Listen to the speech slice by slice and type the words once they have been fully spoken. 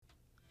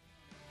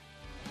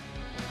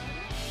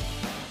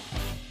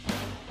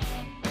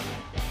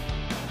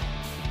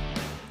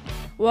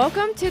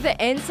Welcome to the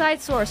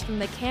Inside Source from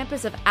the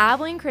campus of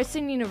Abilene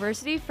Christian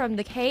University from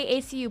the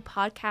KACU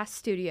podcast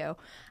studio.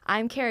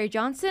 I'm Carrie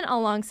Johnson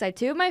alongside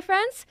two of my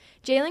friends,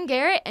 Jalen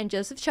Garrett and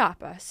Joseph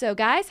Chapa. So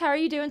guys, how are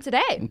you doing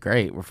today?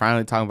 Great. We're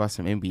finally talking about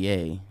some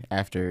NBA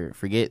after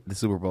forget the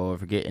Super Bowl,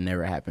 forget it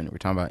never happened. We're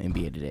talking about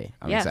NBA today.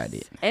 I'm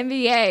excited.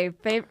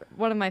 NBA,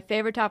 one of my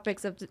favorite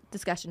topics of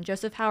discussion.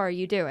 Joseph, how are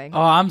you doing?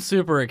 Oh, I'm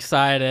super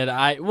excited.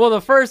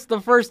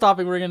 The first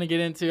topic we're going to get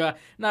into,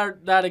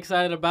 not that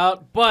excited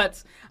about,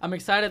 but I'm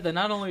excited that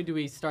not only do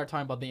we start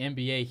talking about the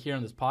NBA here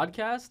on this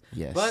podcast,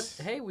 yes,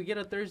 but hey, we get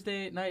a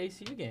Thursday night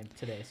ACU game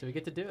today, so we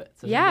get to do it.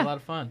 So it's yeah, gonna be a lot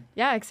of fun.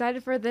 Yeah,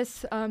 excited for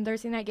this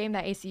Thursday night game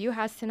that ACU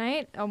has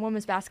tonight.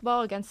 Women's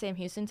basketball against Sam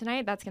Houston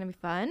tonight. That's going to be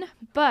fun.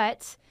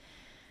 But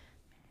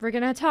we're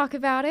going to talk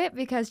about it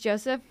because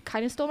Joseph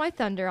kind of stole my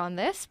thunder on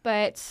this.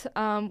 But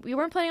we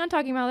weren't planning on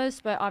talking about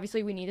this, but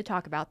obviously we need to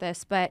talk about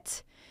this.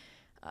 But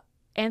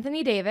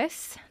Anthony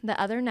Davis the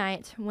other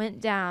night went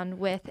down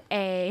with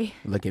a...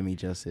 Look at me,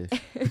 Joseph.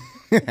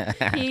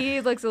 I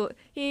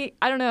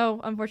don't know,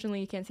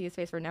 unfortunately you can't see his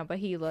face right now, but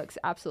he looks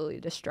absolutely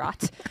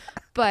distraught.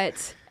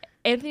 But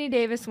Anthony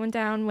Davis went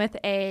down with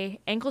a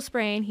ankle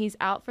sprain. He's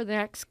out for the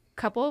next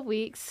couple of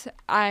weeks.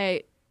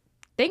 I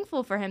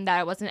thankful for him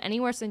that it wasn't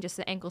any worse than just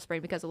an ankle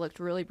sprain because it looked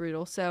really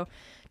brutal. So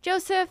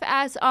Joseph,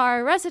 as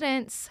our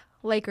resident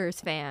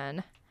Lakers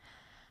fan,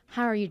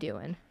 how are you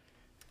doing?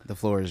 The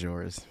floor is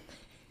yours.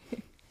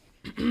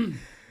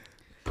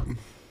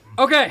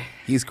 Okay.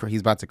 He's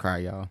about to cry,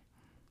 y'all.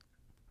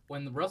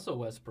 When Russell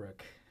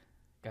Westbrook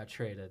got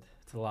traded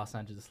to the Los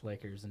Angeles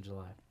Lakers in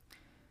July,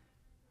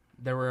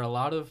 there were a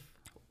lot of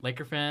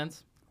Laker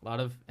fans, a lot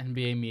of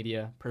NBA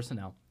media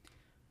personnel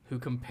who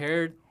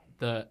compared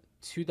the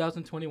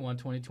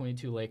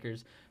 2021-2022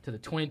 Lakers to the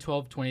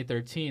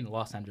 2012-2013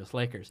 Los Angeles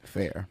Lakers.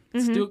 Fair.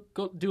 Let's do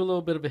a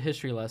little bit of a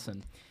history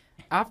lesson.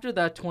 After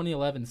that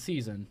 2011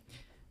 season,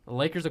 the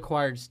Lakers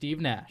acquired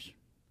Steve Nash.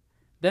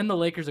 Then the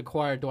Lakers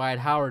acquired Dwight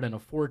Howard in a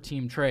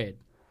 4-team trade.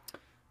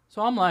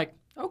 So I'm like,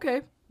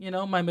 okay,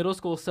 my middle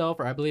school self,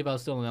 or I believe I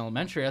was still in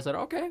elementary, I said,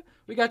 okay,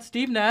 we got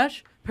Steve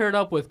Nash paired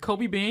up with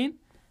Kobe Bean,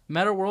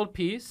 Metta World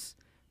Peace,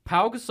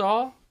 Pau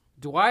Gasol,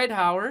 Dwight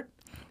Howard.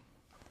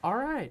 All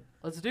right,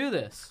 let's do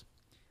this.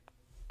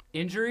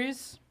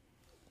 Injuries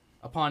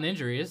upon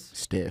injuries.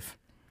 Stiff.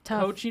 Tough.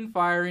 Coaching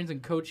firings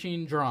and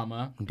coaching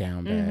drama.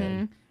 Down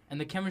bad. And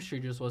the chemistry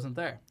just wasn't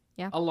there.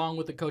 Yeah. Along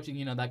with the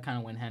coaching, that kind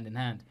of went hand in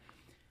hand.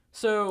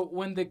 So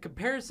when the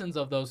comparisons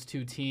of those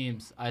two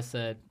teams, I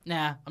said,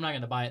 nah, I'm not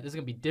going to buy it. This is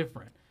going to be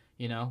different.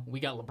 We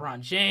got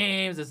LeBron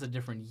James. It's a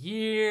different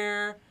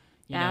year.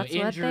 That's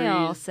injuries, what they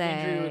all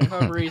say. Injury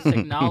recoveries,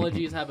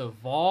 technologies have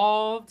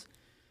evolved.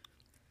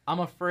 I'm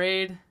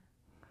afraid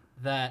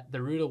that the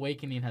rude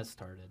awakening has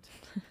started.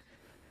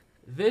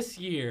 This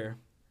year,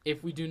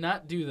 if we do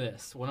not do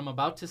this, what I'm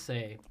about to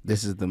say...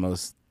 This is the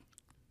most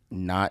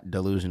not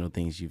delusional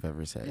things you've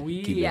ever said.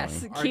 We Keep are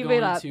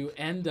going to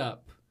end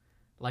up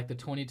like the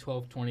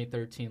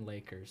 2012-2013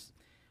 Lakers.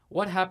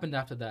 What happened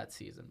after that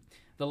season?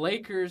 The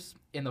Lakers,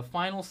 in the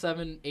final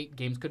 7-8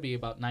 games, could be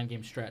about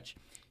 9-game stretch,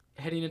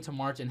 heading into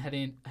March and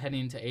heading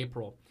into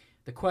April,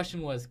 the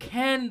question was,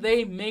 can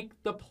they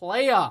make the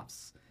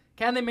playoffs?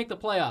 Can they make the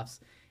playoffs?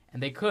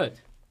 And they could.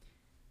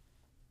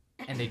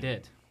 And they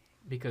did.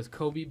 Because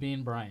Kobe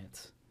Bean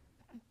Bryant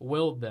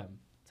willed them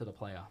to the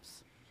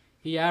playoffs.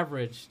 He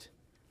averaged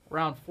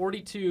around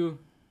 42,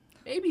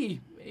 maybe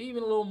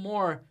even a little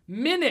more,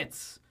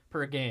 minutes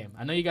per game.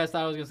 I know you guys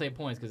thought I was going to say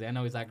points because I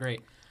know he's that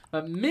great.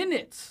 But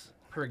minutes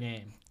per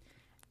game.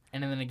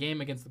 And then in a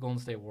game against the Golden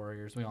State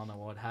Warriors, we all know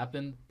what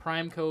happened.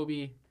 Prime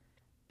Kobe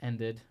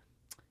ended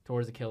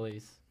towards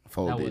Achilles.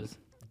 Folded. That was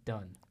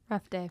done.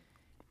 Rough day.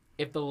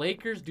 If the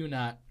Lakers do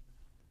not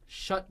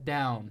shut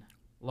down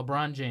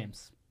LeBron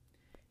James,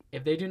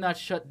 if they do not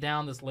shut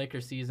down this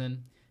Lakers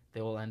season,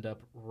 they will end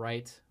up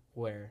right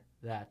where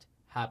that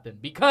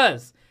happened.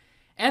 Because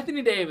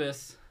Anthony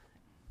Davis,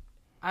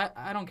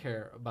 I don't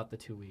care about the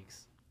 2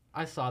 weeks.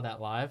 I saw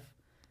that live.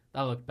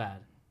 That looked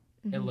bad.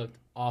 It looked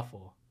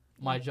awful.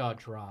 My jaw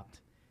dropped.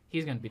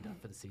 He's going to be done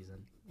for the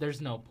season. There's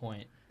no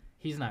point.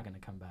 He's not going to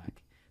come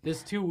back.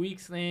 This 2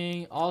 weeks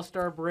thing,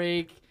 All-Star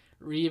break,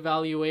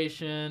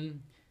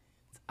 reevaluation,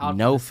 it's out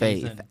no for the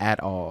faith season. at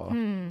all.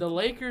 The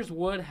Lakers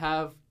would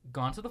have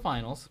gone to the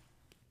finals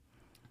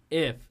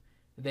if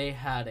they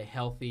had a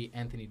healthy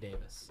Anthony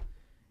Davis.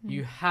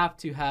 You have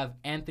to have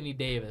Anthony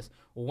Davis,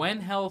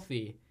 when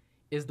healthy,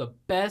 is the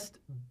best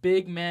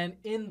big man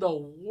in the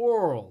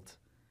world.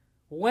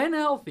 When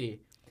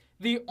healthy.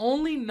 The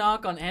only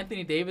knock on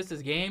Anthony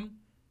Davis's game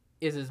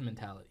is his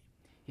mentality.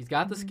 He's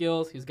got the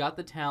skills. He's got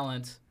the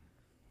talent.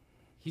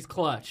 He's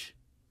clutch.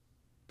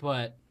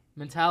 But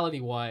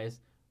mentality-wise,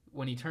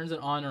 when he turns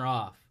it on or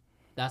off,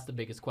 that's the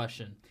biggest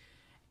question.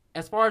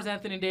 As far as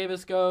Anthony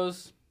Davis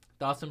goes,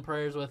 thoughts and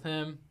prayers with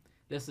him.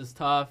 This is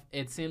tough.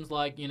 It seems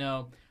like,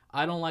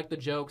 I don't like the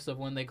jokes of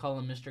when they call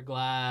him Mr.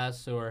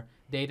 Glass or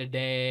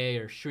day-to-day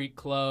or street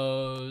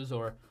clothes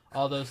or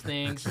all those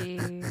things.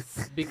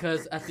 Jeez.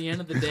 Because at the end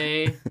of the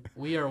day,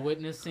 we are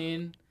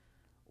witnessing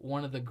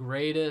one of the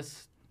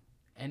greatest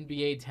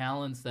NBA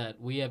talents that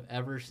we have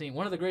ever seen.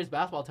 One of the greatest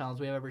basketball talents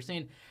we have ever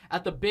seen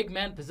at the big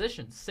man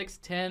position.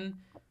 6'10",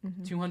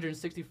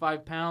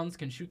 265 pounds,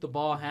 can shoot the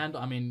ball,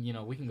 handle. I mean,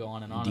 we can go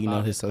on and on. Do you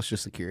know his social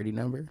security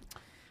number?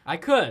 I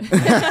could.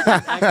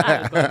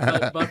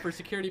 but for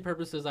security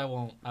purposes, I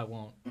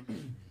won't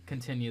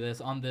continue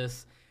this on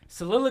this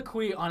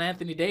soliloquy on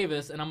Anthony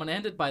Davis, and I'm going to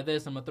end it by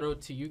this. I'm going to throw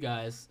it to you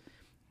guys.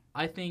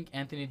 I think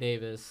Anthony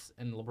Davis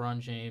and LeBron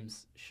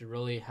James should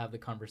really have the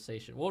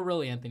conversation. Well,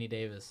 really, Anthony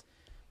Davis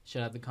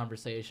should have the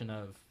conversation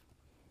of,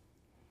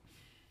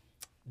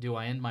 do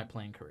I end my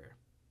playing career?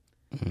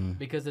 Mm-hmm.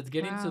 Because it's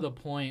getting to the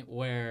point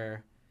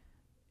where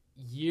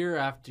year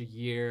after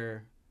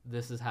year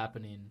this is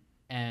happening,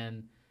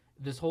 and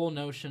this whole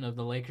notion of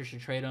the Lakers should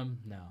trade him,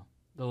 no.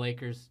 The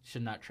Lakers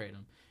should not trade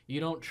him.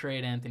 You don't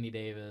trade Anthony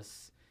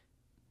Davis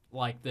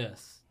like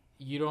this.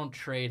 You don't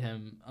trade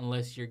him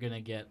unless you're going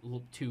to get 2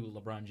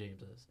 LeBron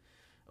Jameses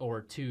or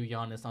 2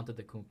 Giannis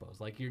Antetokounmpos.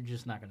 Like, you're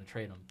just not going to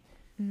trade him.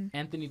 Mm-hmm.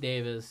 Anthony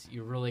Davis,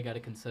 you really got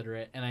to consider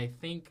it. And I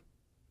think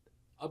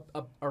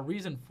a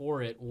reason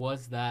for it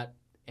was that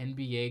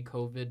NBA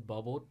COVID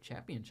bubble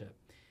championship.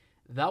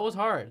 That was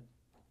hard.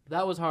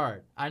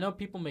 I know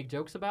people make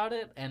jokes about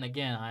it. And,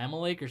 again, I am a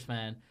Lakers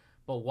fan.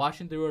 But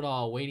watching through it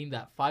all, waiting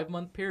that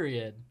 5-month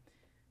period,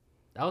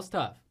 that was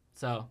tough.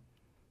 So,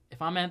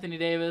 if I'm Anthony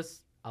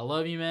Davis, I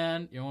love you,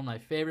 man. You're one of my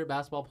favorite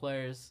basketball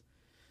players.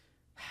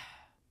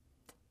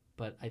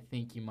 But I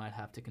think you might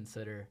have to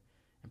consider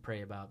and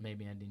pray about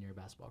maybe ending your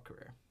basketball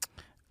career.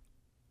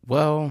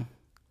 Well,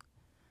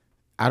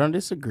 I don't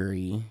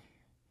disagree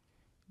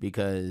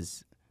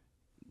because,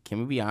 can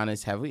we be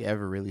honest, have we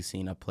ever really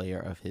seen a player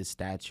of his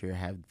stature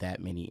have that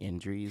many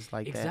injuries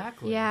like that?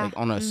 Exactly. Yeah. Like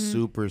on a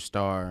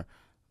superstar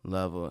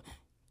level.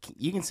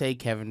 You can say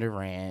Kevin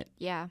Durant.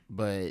 Yeah.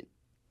 But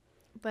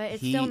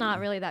it's still not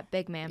really that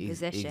big man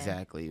position.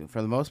 Exactly.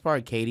 For the most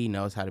part, KD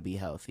knows how to be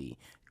healthy.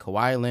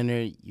 Kawhi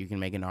Leonard, you can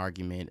make an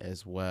argument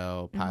as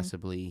well,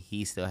 possibly.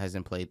 He still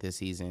hasn't played this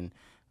season.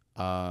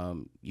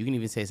 You can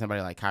even say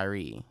somebody like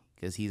Kyrie,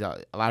 because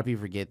a lot of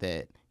people forget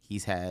that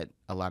he's had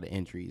a lot of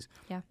injuries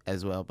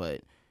as well.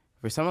 But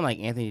for someone like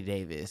Anthony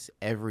Davis,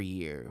 every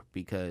year,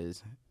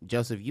 because,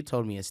 Joseph, you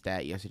told me a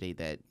stat yesterday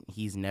that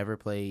he's never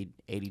played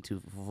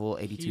 82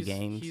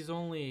 games. He's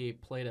only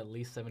played at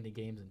least 70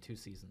 games in 2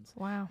 seasons.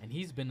 Wow. And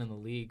he's been in the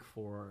league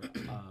for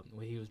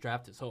when he was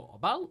drafted. So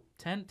about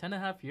 10 and a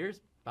half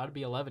years, about to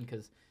be 11,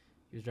 because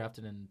he was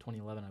drafted in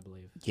 2011, I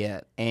believe.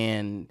 Yeah,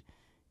 and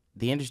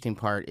the interesting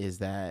part is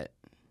that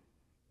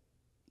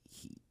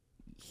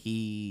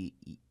you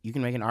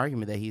can make an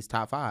argument that he's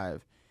top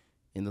 5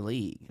 in the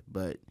league,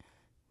 but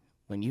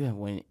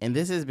and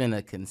this has been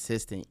a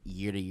consistent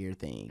year-to-year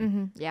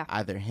thing. Yeah.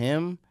 Either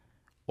him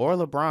or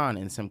LeBron,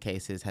 in some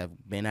cases, have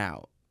been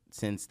out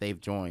since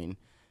they've joined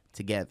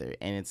together,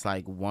 and it's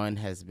like one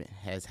has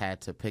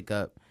had to pick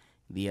up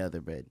the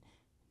other. But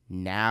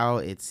now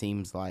it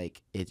seems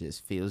like it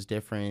just feels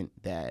different,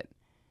 that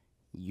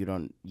you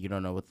don't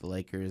know what the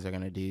Lakers are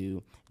gonna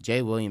do.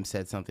 Jay Williams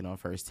said something on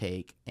First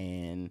Take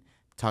and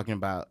talking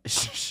about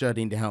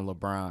shutting down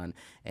LeBron,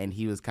 and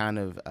he was kind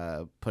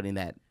of putting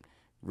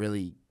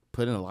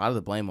a lot of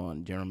the blame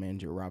on general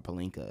manager Rob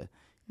Pelinka.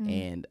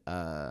 And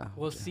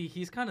see,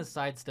 he's kind of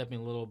sidestepping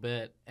a little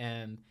bit,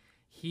 and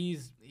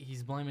he's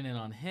blaming it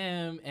on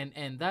him,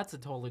 and that's a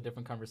totally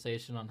different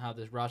conversation on how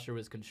this roster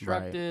was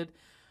constructed. Right.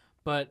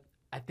 But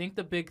I think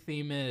the big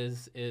theme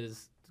is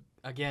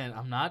again,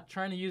 I'm not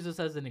trying to use this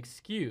as an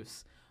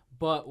excuse,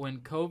 but when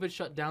COVID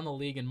shut down the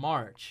league in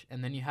March,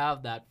 and then you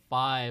have that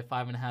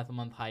 5.5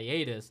 month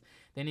hiatus,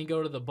 then you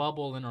go to the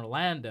bubble in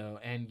Orlando,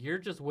 and you're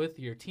just with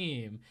your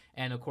team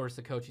and, of course,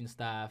 the coaching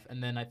staff.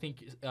 And then I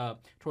think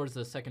towards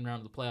the second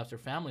round of the playoffs, your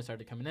family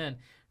started coming in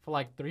for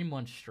like 3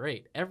 months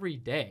straight, every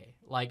day.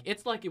 Like,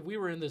 it's like if we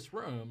were in this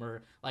room,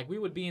 or like we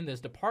would be in this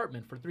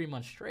department for 3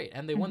 months straight,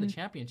 and they won the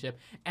championship.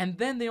 And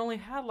then they only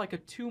had like a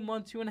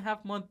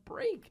 2.5 month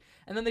break,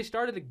 and then they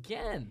started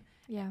again.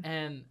 Yeah.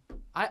 And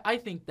I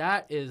think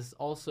that is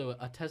also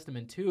a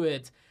testament to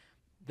it.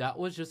 That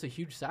was just a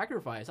huge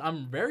sacrifice.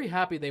 I'm very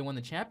happy they won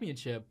the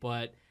championship,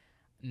 but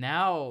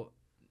now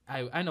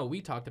I know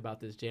we talked about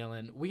this,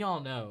 Jalen. We all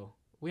know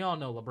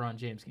LeBron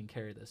James can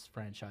carry this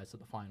franchise to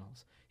the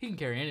finals. He can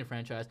carry any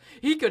franchise.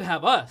 He could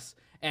have us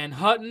and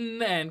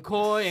Hutton and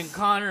Coy and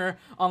Connor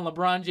on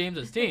LeBron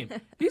James's team.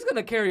 He's going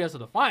to carry us to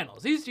the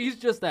finals. He's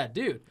just that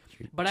dude.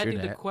 But I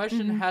think the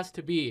question has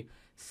to be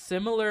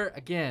similar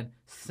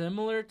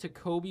to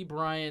Kobe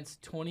Bryant's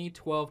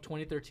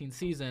 2012-2013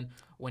 season,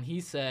 when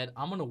he said,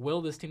 I'm going to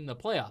will this team to the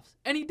playoffs.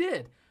 And he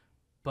did.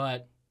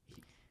 But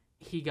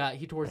he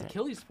tore his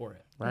Achilles for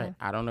it. Right. Yeah.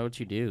 I don't know what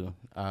you do.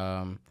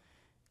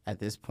 At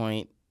this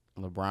point,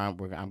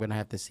 LeBron, I'm going to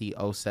have to see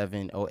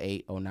 07,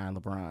 08, 09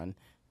 LeBron.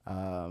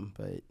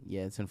 But,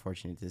 yeah, it's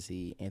unfortunate to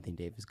see Anthony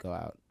Davis go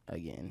out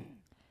again.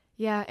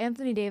 Yeah,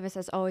 Anthony Davis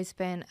has always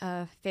been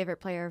a favorite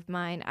player of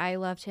mine. I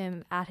loved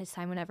him at his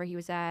time whenever he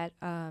was at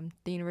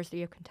the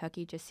University of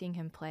Kentucky. Just seeing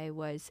him play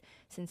was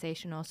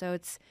sensational. So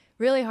it's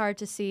really hard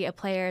to see a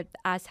player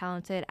as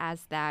talented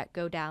as that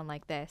go down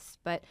like this.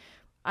 But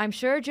I'm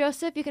sure,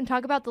 Joseph, you can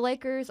talk about the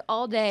Lakers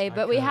all day,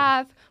 but we could.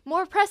 have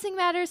more pressing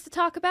matters to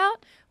talk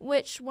about,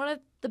 which one of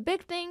the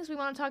big things we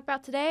want to talk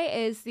about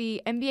today is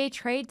the NBA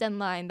trade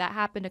deadline that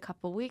happened a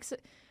couple weeks,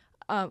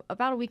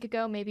 about a week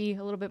ago, maybe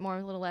a little bit more,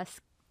 a little less.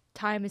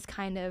 Time has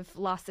kind of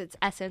lost its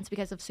essence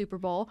because of Super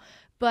Bowl,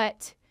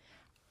 but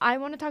I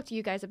want to talk to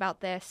you guys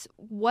about this.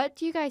 What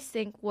do you guys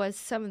think was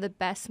some of the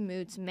best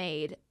moves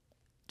made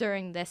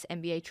during this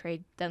NBA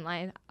trade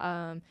deadline?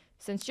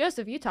 Since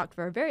Joseph, you talked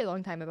for a very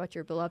long time about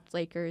your beloved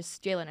Lakers.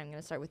 Jalen, I'm going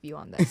to start with you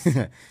on this.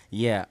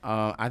 Yeah,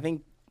 I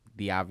think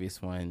the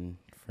obvious one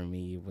for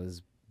me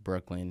was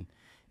Brooklyn,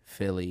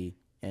 Philly,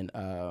 and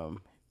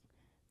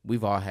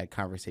we've all had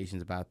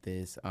conversations about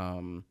this.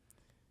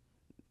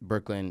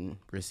 Brooklyn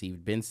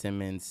received Ben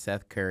Simmons,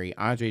 Seth Curry,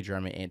 Andre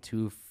Drummond, and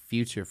 2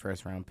 future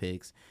first-round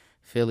picks.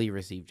 Philly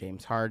received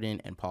James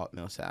Harden and Paul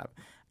Millsap.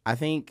 I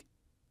think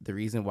the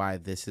reason why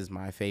this is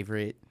my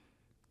favorite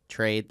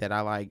trade that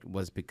I liked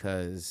was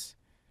because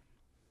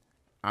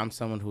I'm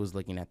someone who was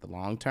looking at the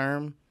long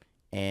term,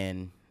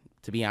 and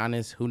to be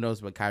honest, who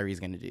knows what Kyrie's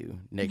going to do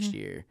next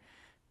year,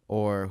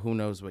 or who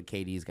knows what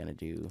KD's going to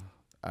do.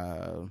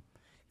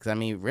 Because, I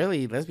mean,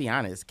 really, let's be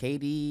honest,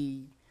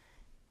 KD,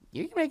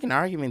 you can make an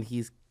argument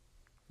he's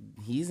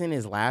in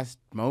his last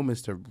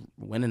moments to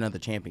win another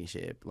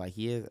championship. Like,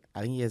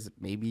 I think he has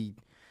maybe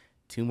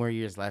 2 more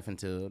years left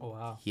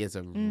until he has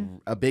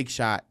a big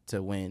shot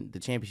to win the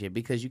championship,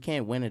 because you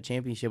can't win a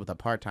championship with a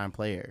part-time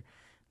player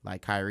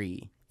like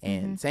Kyrie.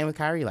 And same with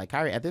Kyrie. Like,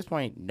 Kyrie, at this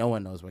point, no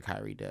one knows what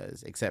Kyrie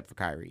does except for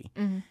Kyrie.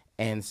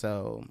 And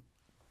so,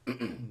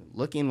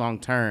 looking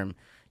long-term,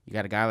 you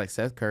got a guy like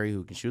Seth Curry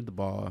who can shoot the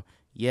ball.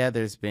 Yeah,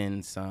 there's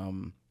been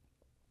some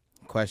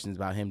questions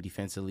about him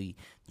defensively.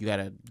 You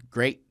got a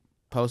great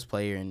post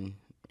player and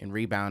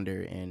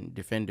rebounder and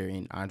defender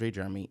in Andre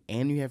Drummond,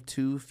 and you have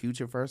 2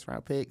 future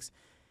first-round picks.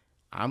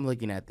 I'm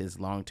looking at this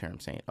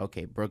long-term saying,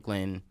 okay,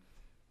 Brooklyn,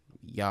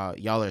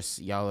 y'all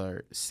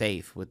are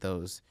safe with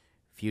those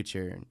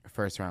future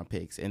first-round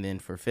picks. And then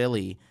for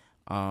Philly,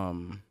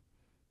 to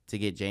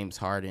get James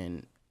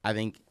Harden, I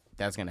think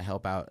that's going to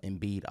help out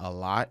Embiid a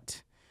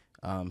lot.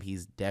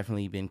 He's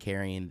definitely been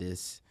carrying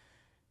this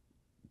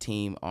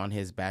team on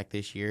his back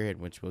this year, in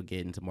which we'll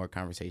get into more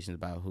conversations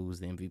about who's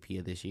the MVP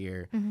of this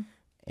year.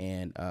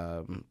 And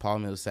Paul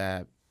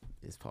Millsap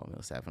is Paul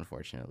Millsap,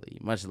 unfortunately.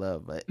 Much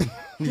love, but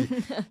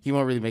he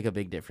won't really make a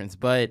big difference.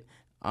 But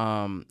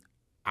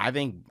I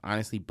think,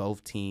 honestly,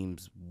 both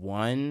teams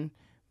won,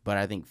 but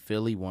I think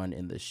Philly won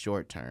in the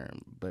short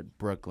term, but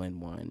Brooklyn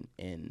won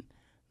in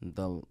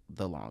the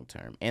long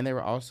term. And there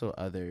were also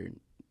other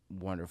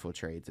wonderful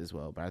trades as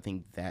well, but I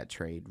think that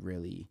trade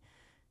really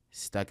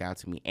stuck out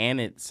to me,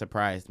 and it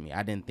surprised me.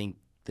 I didn't think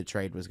the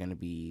trade was going to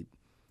be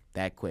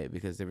that quick,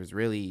 because there was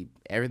really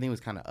everything was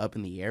kind of up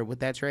in the air with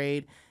that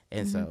trade.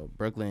 And so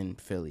Brooklyn,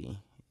 Philly,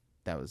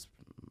 that was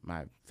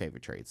my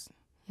favorite trades.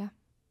 Yeah.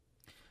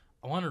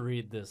 I want to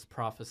read this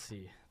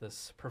prophecy,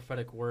 this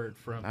prophetic word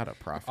from Not a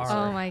prophecy.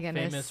 our Oh my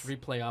goodness. famous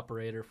replay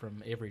operator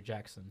from Avery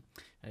Jackson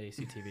at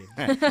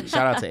ACUTV.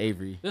 Shout out to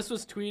Avery. This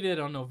was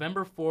tweeted on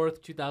November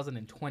 4th,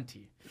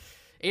 2020.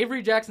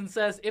 Avery Jackson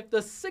says, if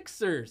the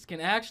Sixers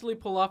can actually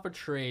pull off a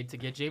trade to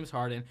get James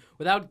Harden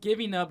without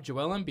giving up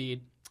Joel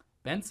Embiid,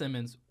 Ben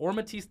Simmons, or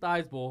Matisse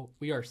Thybulle,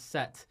 we are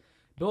set.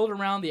 Build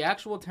around the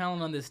actual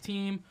talent on this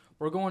team.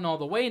 We're going all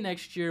the way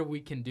next year. We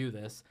can do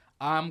this.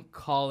 I'm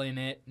calling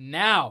it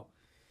now.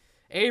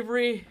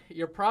 Avery,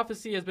 your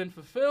prophecy has been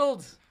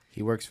fulfilled.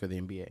 He works for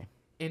the NBA.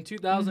 In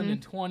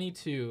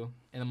 2022,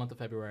 in the month of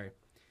February,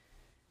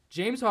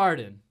 James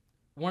Harden,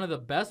 one of the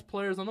best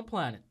players on the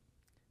planet,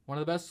 one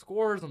of the best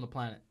scorers on the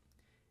planet,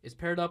 is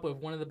paired up with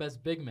one of the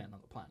best big men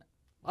on the planet.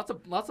 Lots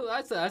of.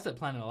 I said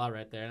planet a lot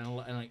right there,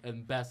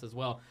 and best as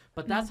well.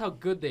 But that's how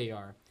good they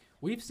are.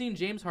 We've seen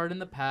James Harden in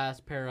the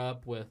past pair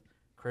up with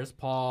Chris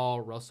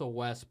Paul, Russell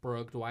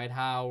Westbrook, Dwight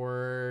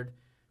Howard.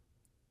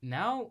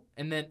 Now,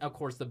 and then of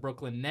course the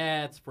Brooklyn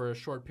Nets for a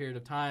short period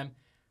of time.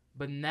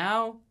 But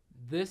now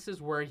this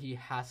is where he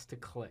has to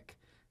click.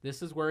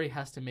 This is where he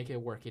has to make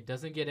it work. It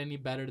doesn't get any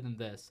better than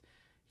this.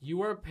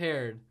 You are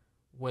paired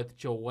with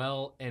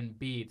Joel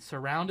Embiid,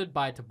 surrounded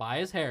by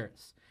Tobias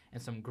Harris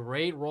and some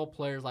great role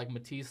players like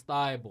Matisse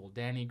Thybulle,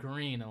 Danny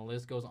Green, and the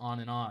list goes on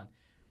and on.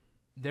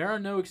 There are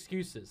no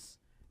excuses.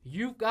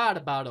 You've got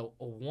about a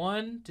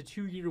 1 to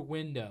 2 year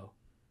window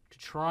to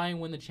try and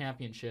win the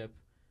championship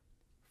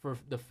for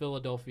the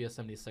Philadelphia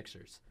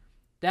 76ers.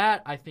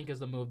 That, I think, is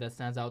the move that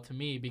stands out to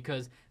me,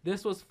 because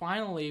this was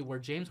finally where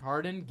James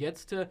Harden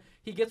gets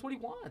what he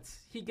wants.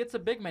 He gets a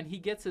big man. He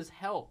gets his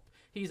help.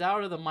 He's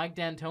out of the Mike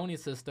D'Antoni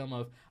system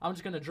of, I'm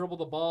just going to dribble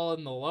the ball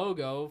in the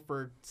logo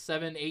for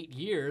 7-8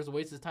 years,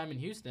 waste his time in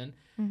Houston,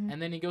 and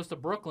then he goes to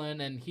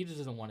Brooklyn, and he just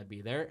doesn't want to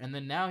be there. And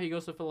then now he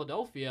goes to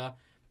Philadelphia,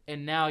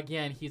 and now,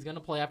 again, he's going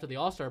to play after the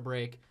All-Star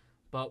break.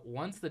 But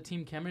once the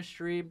team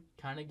chemistry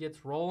kind of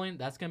gets rolling,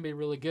 that's going to be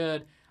really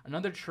good.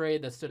 Another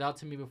trade that stood out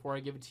to me before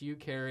I give it to you,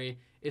 Carrie,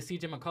 is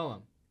C.J.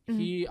 McCollum.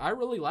 I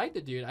really like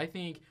the dude. I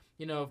think,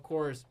 of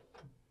course,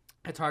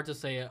 it's hard to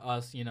say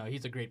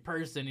he's a great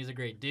person, he's a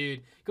great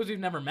dude, because we've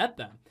never met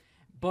them.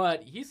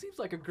 But he seems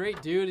like a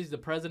great dude. He's the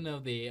president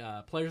of the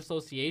Players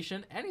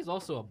Association, and he's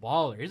also a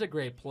baller. He's a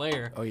great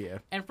player. Oh, yeah.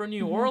 And for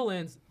New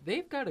Orleans,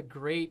 they've got a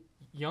great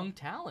young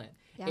talent.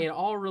 Yeah. It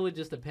all really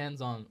just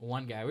depends on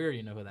one guy. We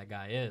already know who that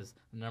guy is.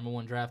 The number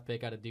 1 draft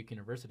pick out of Duke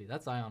University.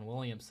 That's Zion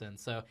Williamson.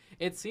 So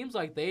it seems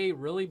like they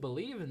really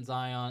believe in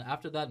Zion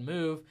after that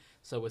move.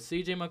 So with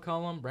C.J.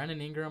 McCollum,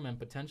 Brandon Ingram, and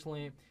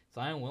potentially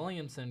Zion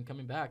Williamson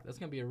coming back, that's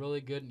going to be a really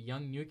good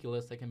young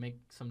nucleus that can make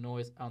some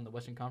noise on the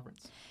Western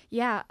Conference.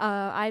 Yeah,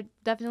 I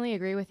definitely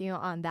agree with you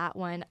on that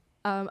one.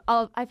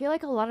 I feel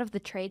like a lot of the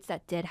trades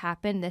that did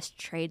happen this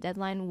trade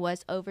deadline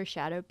was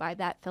overshadowed by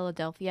that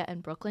Philadelphia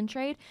and Brooklyn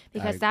trade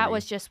because that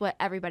was just what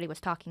everybody was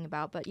talking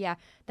about. But yeah,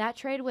 that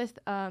trade with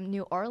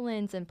New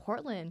Orleans and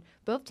Portland,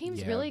 both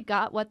teams really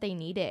got what they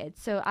needed.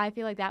 So I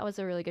feel like that was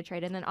a really good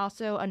trade. And then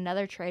also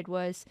another trade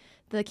was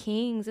the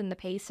Kings and the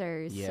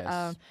Pacers.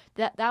 Yes.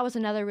 That was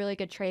another really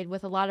good trade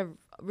with a lot of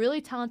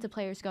really talented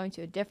players going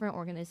to a different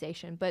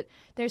organization. But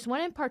there's one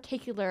in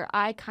particular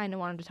I kind of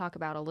wanted to talk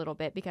about a little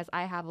bit because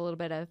I have a little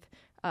bit of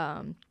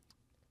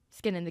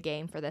skin in the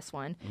game for this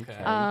one.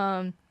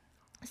 Okay.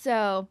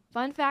 So,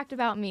 fun fact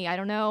about me, I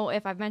don't know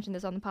if I've mentioned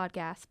this on the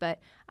podcast, but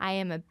I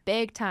am a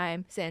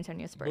big-time San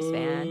Antonio Spurs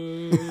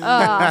fan.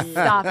 Oh,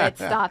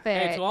 stop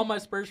it. Hey, to all my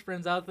Spurs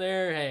friends out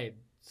there, hey,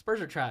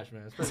 Spurs are trash,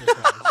 man. Spurs are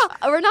trash.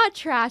 We're not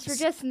trash. We're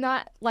just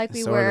not like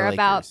we So were are the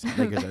about.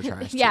 Lakers are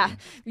trash. Yeah, too.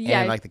 yeah.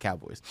 And like the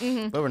Cowboys.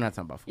 But we're not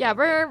talking about football. Yeah,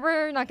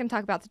 we're not going to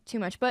talk about too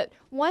much. But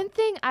one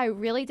thing I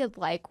really did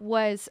like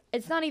was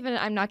it's not even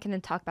I'm not going to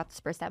talk about the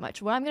Spurs that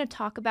much. What I'm going to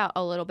talk about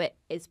a little bit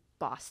is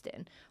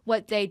Boston,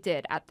 what they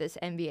did at this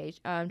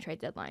NBA trade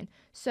deadline.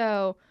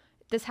 So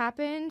this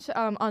happened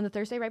on the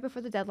Thursday right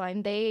before the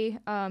deadline. They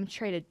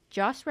traded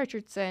Josh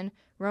Richardson,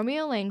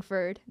 Romeo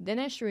Langford,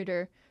 Dennis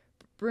Schroeder,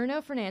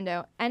 Bruno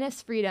Fernando,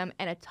 Enes Freedom,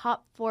 and a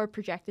top 4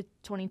 projected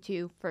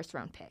 22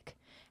 first-round pick.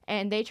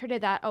 And they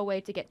traded that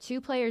away to get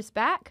 2 players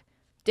back,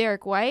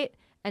 Derek White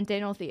and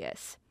Daniel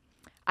Theus.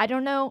 I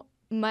don't know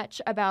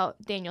much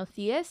about Daniel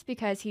Theus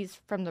because he's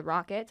from the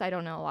Rockets. I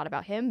don't know a lot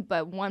about him,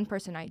 but one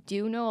person I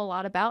do know a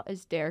lot about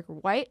is Derek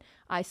White.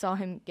 I saw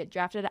him get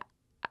drafted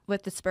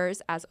with the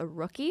Spurs as a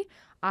rookie.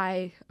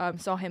 I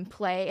saw him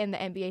play in the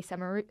NBA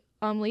Summer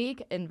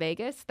League in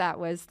Vegas. That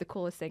was the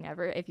coolest thing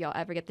ever. If y'all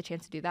ever get the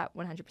chance to do that,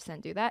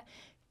 100% do that.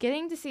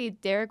 Getting to see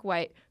Derek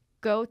White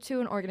go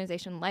to an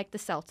organization like the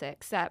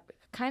Celtics that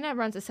kind of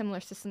runs a similar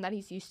system that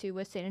he's used to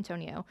with San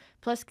Antonio,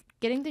 plus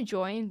getting to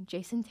join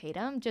Jason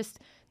Tatum, just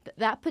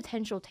that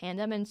potential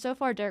tandem. And so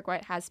far, Derek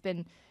White has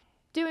been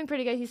doing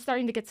pretty good. He's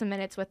starting to get some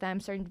minutes with them,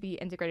 starting to be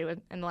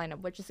integrated in the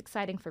lineup, which is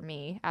exciting for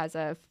me as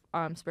a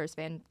Spurs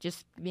fan,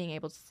 just being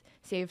able to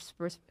save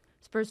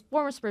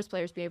former Spurs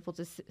players be able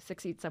to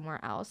succeed somewhere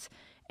else.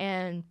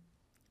 And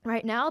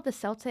right now, the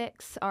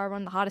Celtics are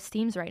one of the hottest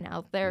teams right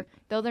now. They're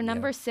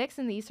number 6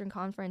 in the Eastern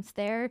Conference.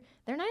 They're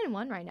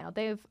 9-1 right now.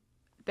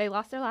 They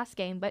lost their last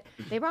game, but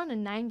they were on a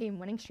 9-game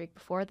winning streak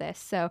before this.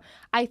 So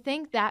I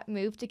think that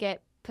move to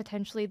get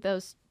potentially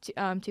those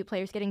 2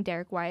 players, getting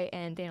Derek White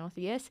and Daniel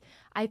Theus,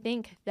 I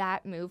think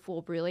that move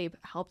will really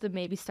help them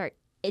maybe start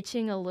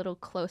itching a little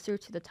closer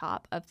to the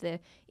top of the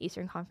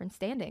Eastern Conference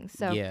standings.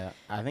 So yeah,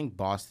 I think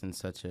Boston's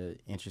such an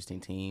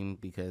interesting team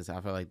because I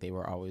feel like they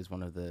were always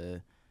one of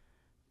the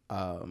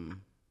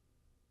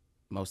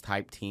most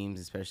hyped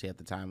teams, especially at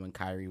the time when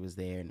Kyrie was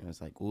there, and it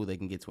was like, ooh, they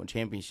can get to a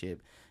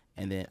championship.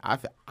 And then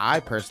I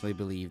personally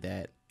believe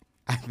that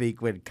I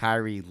think when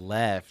Kyrie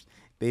left,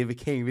 they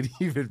became an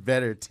even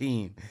better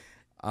team.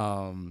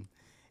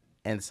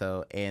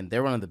 And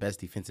they're one of the best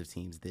defensive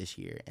teams this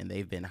year, and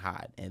they've been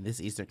hot. And this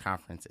Eastern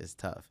Conference is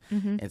tough.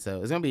 And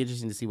so it's going to be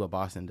interesting to see what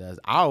Boston does.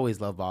 I always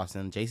love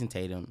Boston. Jason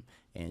Tatum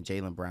and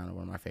Jaylen Brown are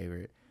one of my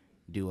favorite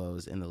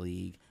duos in the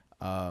league.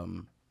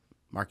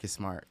 Marcus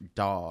Smart,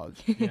 dog.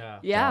 Yeah.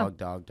 Yeah.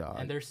 Dog.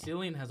 And their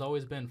ceiling has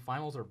always been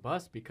finals or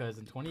bust because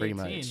in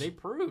 2018 they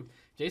proved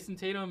Jason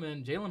Tatum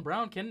and Jaylen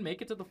Brown can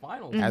make it to the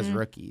finals. As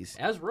rookies.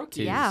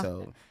 Too.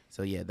 Yeah.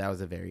 So yeah, that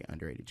was a very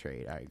underrated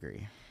trade. I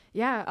agree.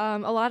 Yeah,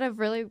 a lot of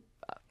really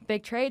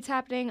big trades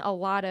happening, a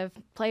lot of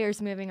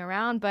players moving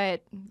around,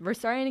 but we're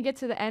starting to get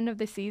to the end of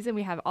the season.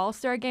 We have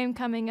All-Star game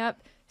coming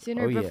up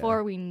sooner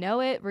before we know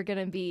it. We're going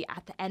to be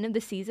at the end of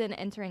the season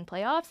entering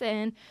playoffs,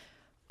 and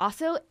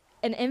also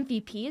an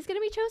MVP is going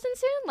to be chosen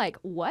soon. Like,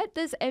 what?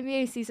 This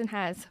NBA season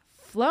has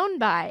flown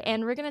by,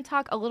 and we're going to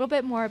talk a little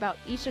bit more about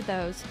each of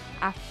those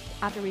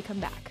after we come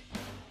back.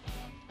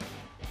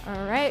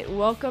 All right,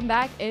 welcome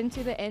back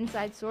into the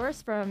Inside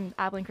Source from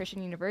Abilene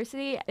Christian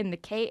University in the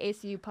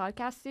KACU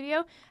podcast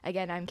studio.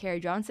 Again, I'm Carrie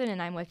Johnson,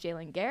 and I'm with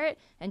Jalen Garrett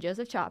and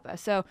Joseph Chapa.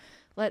 So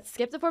let's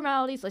skip the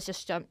formalities. Let's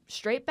just jump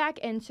straight back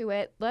into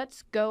it.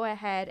 Let's go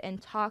ahead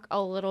and talk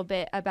a little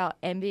bit about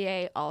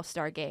NBA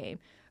All-Star Game.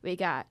 We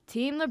got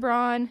Team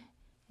LeBron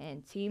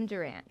and Team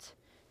Durant.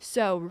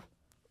 So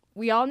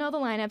we all know the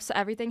lineups. So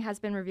everything has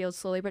been revealed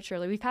slowly but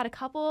surely. We've had a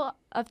couple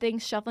of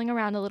things shuffling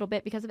around a little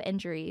bit because of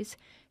injuries.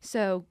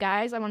 So,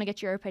 guys, I want to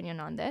get your opinion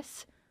on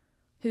this.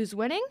 Who's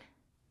winning?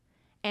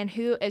 And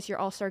who is your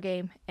All-Star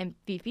Game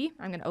MVP?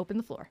 I'm going to open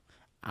the floor.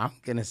 I'm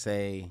going to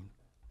say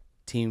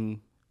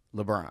Team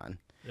LeBron.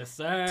 Yes,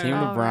 sir. Team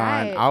All LeBron.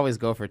 right. I always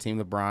go for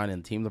Team LeBron,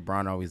 and Team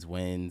LeBron always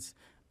wins.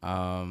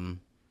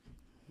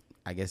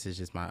 I guess it's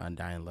just my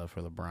undying love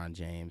for LeBron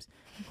James.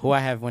 Who I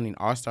have winning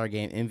All-Star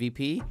Game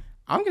MVP,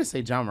 I'm going to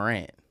say John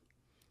Morant.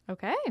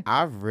 Okay.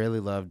 I've really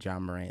loved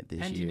John Morant this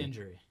Pending year.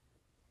 injury.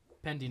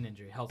 Pending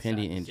injury. Health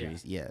Pending status,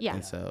 injuries, yeah. Yeah.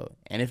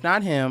 And if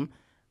not him,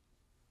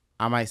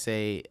 I might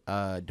say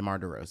DeMar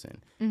DeRozan.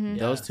 Mm-hmm. Yeah.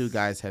 Those two Yes.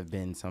 guys have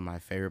been some of my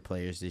favorite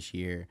players this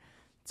year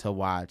to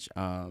watch.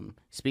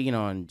 Speaking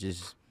on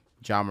just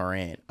John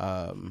Morant,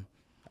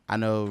 I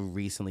know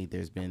recently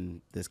there's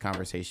been this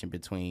conversation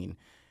between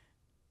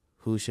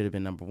who should have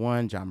been number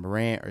one, John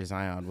Morant or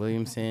Zion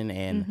Williamson,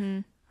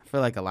 and I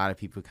feel like a lot of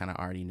people kind of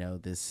already know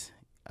this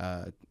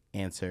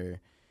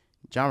answer.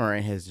 John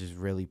Morant has just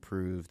really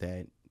proved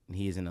that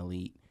he is an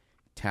elite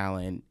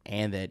talent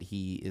and that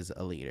he is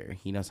a leader.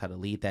 He knows how to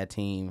lead that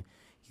team.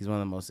 He's one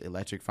of the most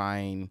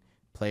electrifying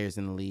players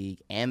in the league,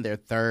 and they're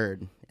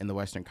third in the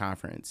Western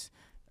Conference.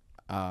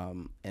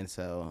 And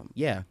so,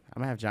 yeah,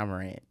 I'm going to have John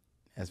Morant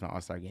as my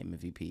All-Star Game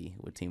MVP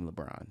with Team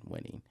LeBron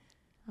winning.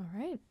 All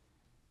right.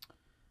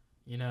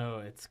 You know,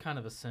 it's kind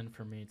of a sin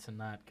for me to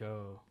not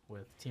go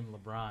with Team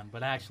LeBron,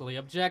 but actually,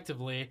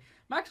 objectively,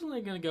 I'm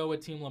actually going to go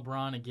with Team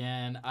LeBron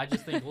again. I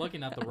just think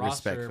looking at the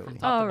roster from Respectfully.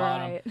 top All to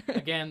bottom, right.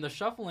 again, the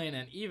shuffling,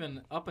 and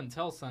even up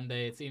until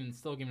Sunday, it's even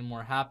still giving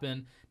more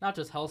happen. Not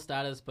just health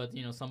status, but,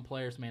 you know, some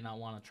players may not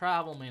want to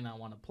travel, may not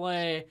want to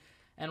play,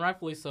 and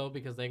rightfully so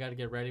because they got to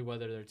get ready,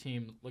 whether their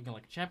team looking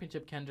like a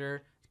championship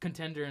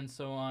contender and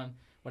so on,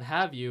 what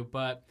have you,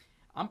 but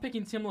I'm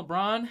picking Team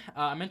LeBron.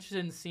 I'm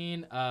interested in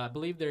seeing, I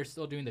believe they're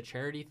still doing the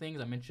charity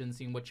things. I'm interested in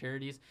seeing what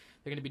charities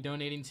they're going to be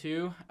donating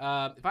to.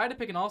 If I had to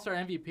pick an All-Star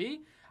MVP,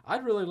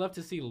 I'd really love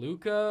to see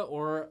Luka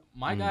or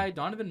my guy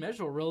Donovan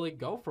Mitchell really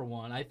go for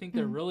one. I think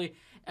they're really,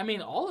 I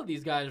mean, all of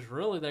these guys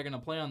really they're going to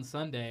play on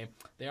Sunday.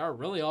 They are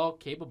really all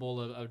capable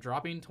of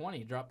dropping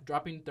 20,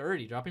 dropping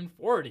 30, dropping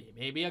 40.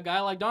 Maybe a guy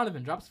like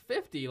Donovan drops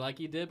 50 like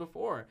he did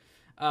before.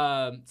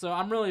 So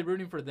I'm really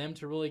rooting for them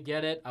to really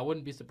get it. I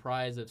wouldn't be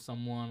surprised if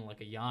someone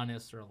like a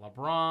Giannis or a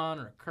LeBron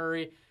or a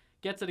Curry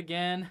gets it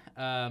again.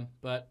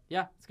 But,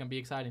 yeah, it's going to be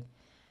exciting.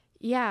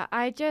 Yeah,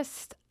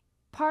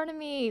 part of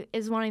me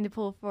is wanting to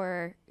pull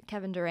for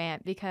Kevin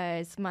Durant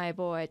because my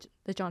boy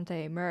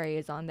DeJounte Murray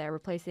is on there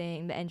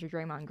replacing the injured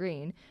Draymond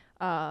Green.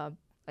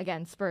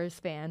 Again, Spurs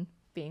fan,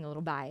 being a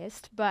little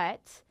biased.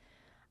 But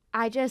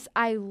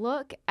I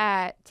look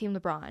at Team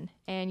LeBron,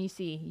 and you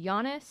see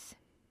Giannis,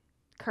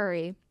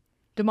 Curry,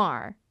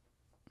 DeMar,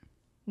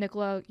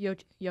 Nikola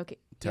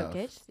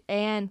Jokic,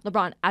 and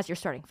LeBron as your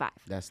starting five.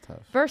 That's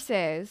tough.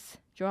 Versus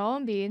Joel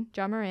Embiid,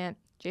 John Morant,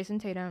 Jason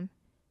Tatum,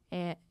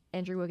 and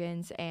Andrew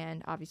Wiggins,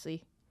 and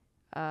obviously,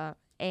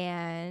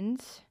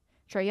 and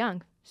Trae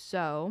Young.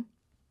 So,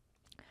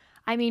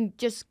 I mean,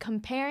 just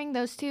comparing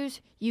those twos,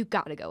 you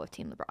got to go with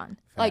Team LeBron.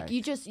 Like,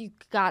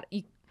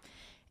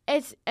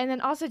 and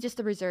then also just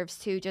the reserves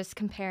too, just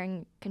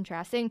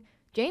contrasting.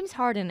 James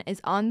Harden is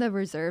on the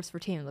reserves for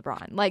Team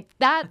LeBron. Like,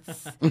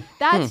 that's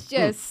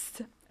just...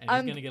 And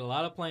he's going to get a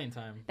lot of playing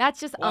time. That's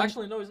just... Well,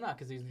 actually, no, he's not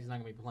because he's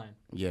not going to be playing.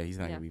 Yeah, he's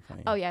not going to be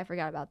playing. Oh, yeah, I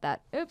forgot about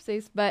that.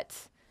 Oopsies. But,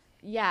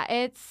 yeah,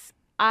 it's...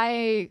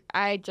 I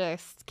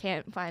just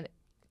can't find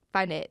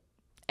it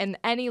in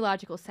any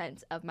logical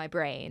sense of my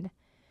brain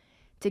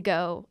to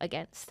go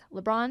against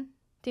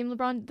Team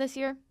LeBron this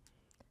year.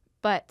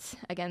 But,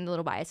 again, the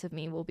little bias of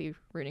me will be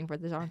rooting for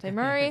DeJounte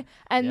Murray.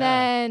 And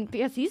then,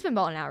 because he's been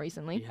balling out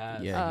recently. He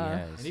has. Yeah, he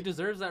has. And he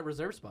deserves that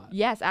reserve spot.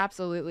 Yes,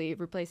 absolutely.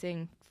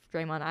 Replacing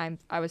Draymond.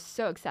 I was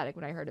so ecstatic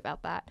when I heard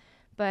about that.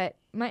 But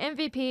my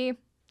MVP,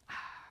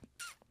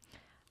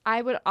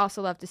 I would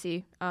also love to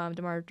see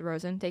DeMar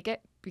DeRozan take it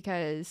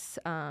because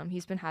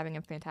he's been having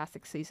a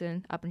fantastic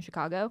season up in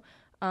Chicago.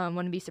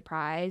 Wouldn't be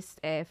surprised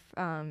if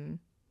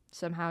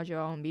somehow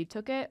Joel Embiid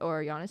took it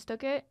or Giannis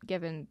took it,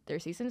 given their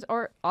seasons.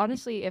 Or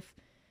honestly, if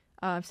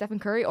Stephen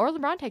Curry or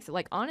LeBron takes it.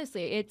 Like,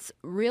 honestly, it's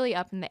really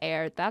up in the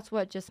air. That's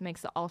what just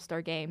makes the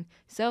All-Star game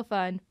so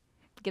fun.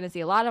 Going to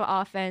see a lot of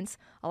offense,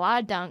 a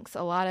lot of dunks,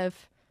 a lot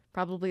of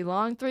probably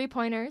long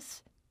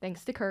three-pointers,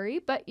 thanks to Curry.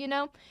 But, you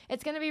know,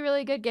 it's going to be a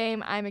really good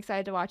game. I'm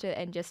excited to watch it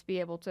and just be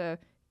able to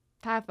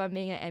have fun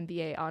being an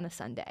NBA on a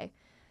Sunday.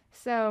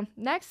 So,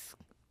 next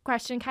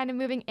question, kind of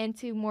moving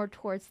into more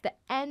towards the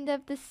end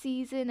of the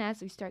season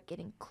as we start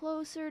getting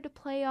closer to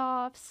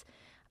playoffs.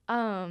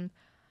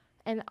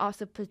 And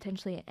also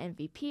potentially an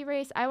MVP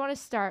race. I want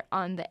to start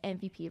on the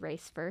MVP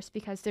race first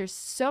because there's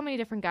so many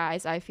different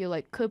guys I feel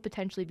like could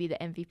potentially be the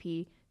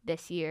MVP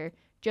this year.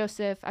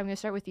 Joseph, I'm going to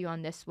start with you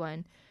on this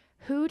one.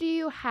 Who do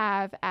you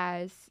have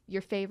as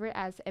your favorite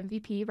as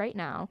MVP right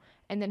now?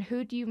 And then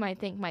who do you might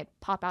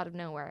pop out of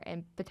nowhere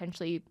and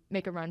potentially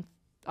make a run,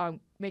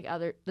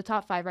 the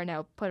top five right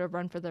now, put a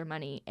run for their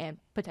money and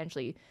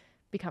potentially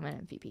become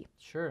an MVP?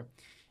 Sure.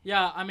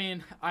 Yeah, I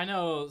mean, I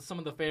know some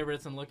of the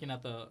favorites, and looking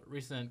at the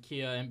recent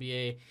Kia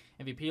NBA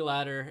MVP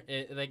ladder,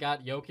 they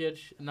got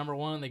Jokic number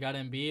one. They got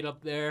Embiid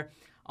up there.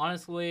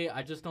 honestly,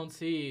 I just don't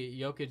see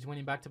Jokic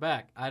winning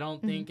back-to-back. I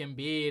don't think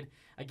Embiid,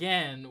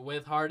 again,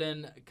 with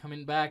Harden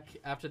coming back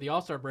after the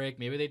All-Star break,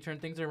 maybe they turn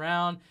things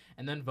around,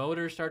 and then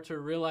voters start to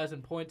realize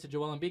and point to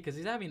Joel Embiid because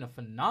he's having a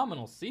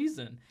phenomenal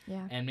season.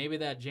 Yeah. And maybe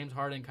that James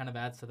Harden kind of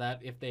adds to that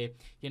if they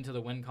get into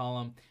the win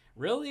column.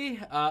 Really,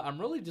 I'm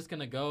really just going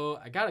to go.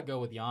 I got to go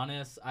with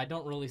Giannis. I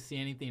don't really see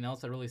anything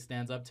else that really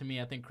stands up to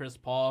me. I think Chris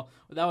Paul,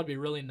 that would be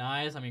really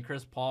nice. I mean,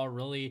 Chris Paul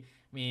really,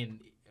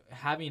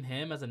 having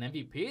him as an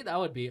MVP, that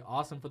would be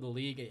awesome for the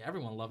league.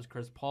 Everyone loves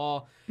Chris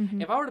Paul.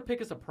 If I were to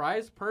pick a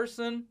surprise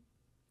person,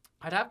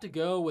 I'd have to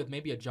go with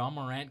maybe a John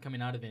Morant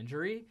coming out of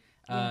injury,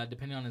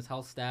 depending on his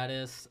health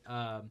status.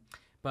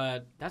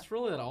 But that's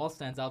really that all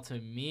stands out to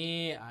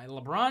me.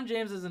 LeBron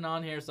James isn't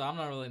on here, so I'm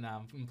not really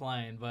I'm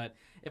implying. But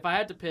if I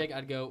had to pick,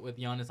 I'd go with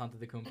Giannis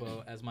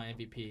Antetokounmpo as my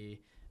MVP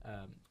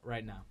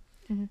right now.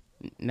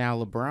 Now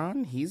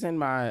LeBron, he's in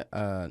my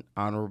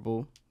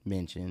honorable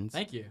mentions.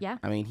 Thank you. Yeah.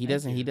 I mean, he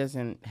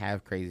doesn't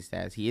have crazy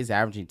stats. He is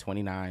averaging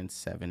 29,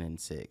 7, and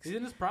 6. He's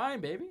in his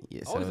prime, baby.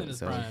 Yeah, Always in his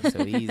prime.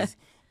 So he's,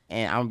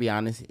 and I'm gonna be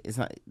honest, it's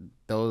not.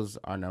 Those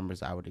are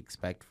numbers I would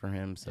expect for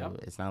him. So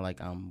it's not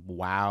like I'm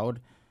wowed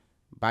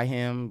by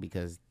him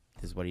because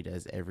this is what he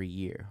does every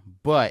year.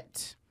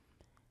 But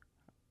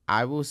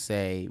I will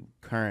say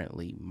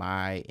currently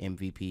my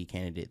MVP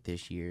candidate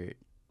this year,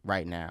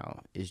 right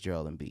now, is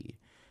Joel Embiid.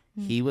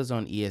 He was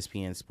on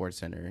ESPN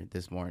SportsCenter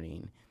this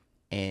morning,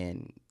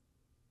 and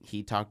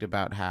he talked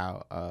about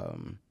how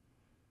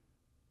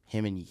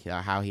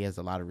how he has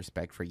a lot of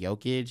respect for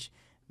Jokic,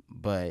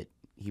 but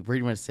he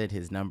pretty much said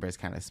his numbers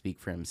kind of speak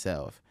for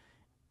himself.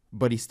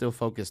 But he's still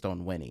focused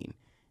on winning.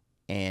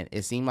 And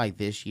it seemed like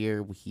this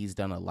year he's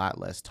done a lot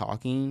less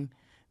talking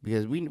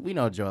because we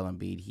know Joel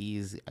Embiid.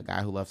 He's a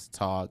guy who loves to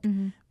talk,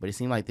 but it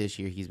seemed like this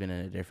year he's been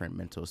in a different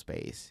mental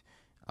space.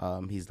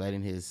 He's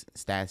letting his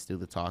stats do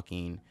the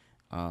talking.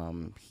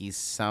 He's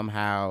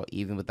somehow,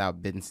 even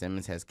without Ben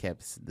Simmons, has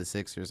kept the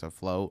Sixers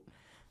afloat.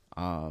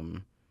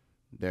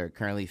 They're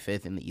currently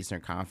 5th in the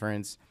Eastern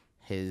Conference.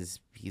 He's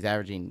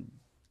averaging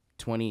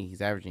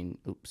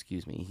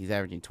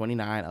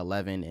 29,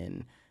 11,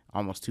 and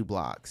almost 2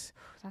 blocks.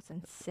 That's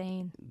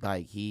insane.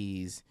 Like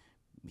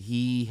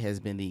he has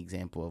been the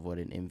example of what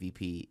an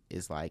MVP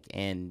is like.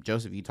 And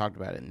Joseph, you talked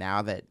about it.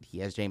 Now that he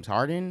has James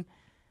Harden,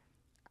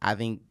 I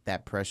think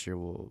that pressure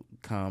will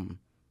come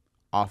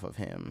off of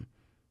him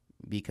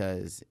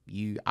because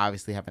you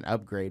obviously have an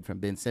upgrade from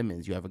Ben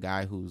Simmons. You have a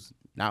guy who's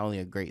not only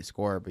a great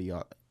scorer, but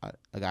you're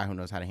a guy who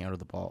knows how to handle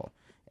the ball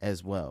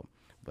as well.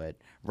 But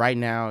right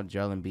now,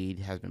 Joel Embiid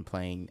has been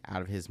playing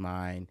out of his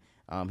mind.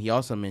 He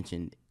also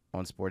mentioned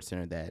on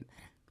SportsCenter that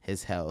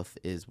his health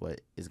is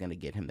what is going to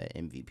get him that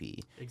MVP.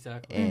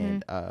 Exactly.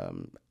 And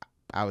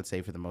I would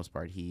say for the most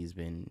part, he's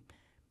been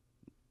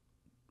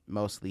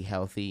mostly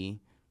healthy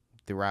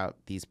throughout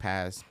these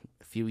past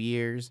few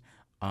years.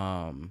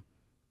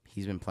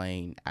 He's been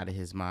playing out of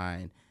his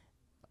mind.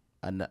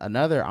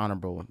 Another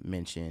honorable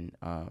mention,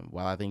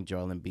 while I think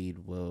Joel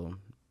Embiid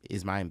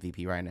is my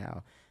MVP right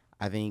now,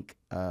 I think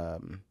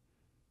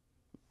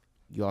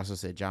you also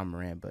said John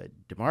Morant, but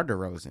DeMar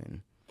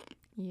DeRozan.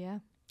 Yeah.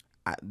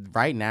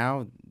 Right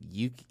now,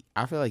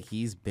 I feel like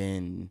he's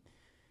been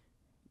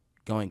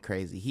going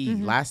crazy.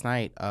 Last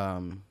night,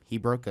 he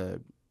broke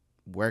a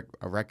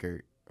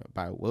record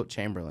by Wilt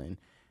Chamberlain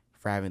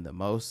for having the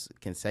most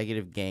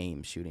consecutive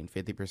games shooting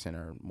 50%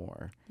 or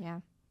more. Yeah.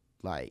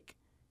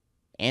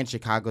 And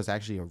Chicago's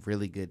actually a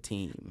really good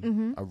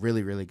team, a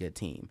really, really good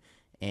team.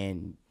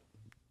 And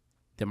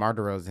DeMar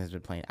DeRozan has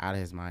been playing out of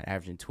his mind,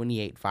 averaging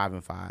 28, 5,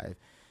 and 5.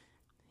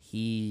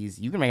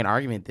 You can make an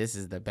argument this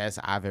is the best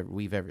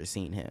we've ever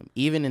seen him,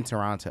 even in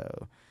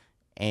Toronto.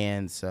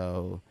 And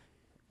so,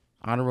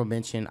 honorable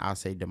mention, I'll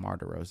say DeMar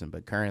DeRozan,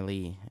 but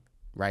currently,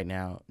 right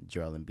now,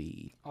 Joel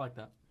Embiid. I like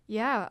that.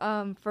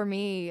 Yeah, for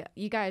me,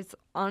 you guys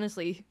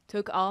honestly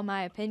took all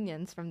my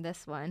opinions from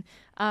this one.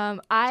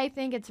 I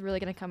think it's really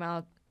going to come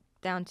out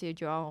down to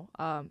Joel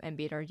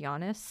Embiid or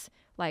Giannis.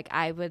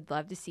 I would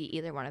love to see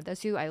either one of those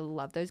two. I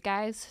love those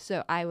guys,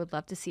 so I would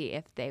love to see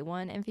if they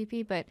won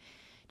MVP. But,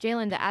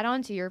 Jalen, to add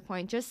on to your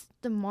point, just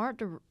DeMar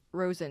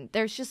DeRozan,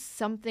 there's just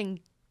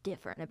something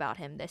different about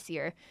him this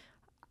year.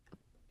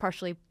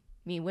 Partially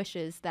me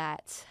wishes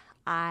that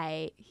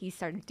he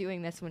started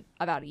doing this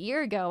about a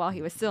year ago while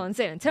he was still in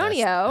San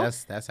Antonio.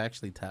 That's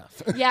actually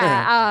tough.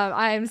 Yeah,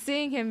 I'm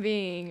seeing him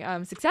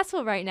being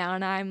successful right now,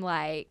 and I'm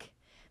like,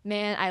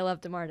 man, I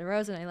love DeMar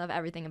DeRozan. I love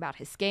everything about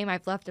his game.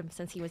 I've loved him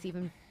since he was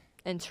even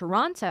in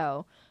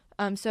Toronto.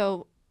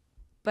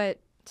 But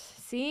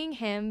seeing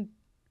him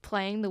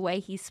playing the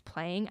way he's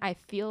playing, I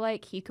feel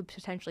like he could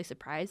potentially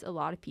surprise a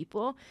lot of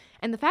people.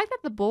 And the fact that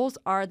the Bulls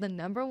are the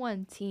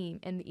 #1 team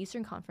in the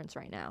Eastern Conference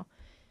right now,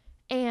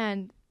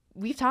 and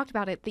we've talked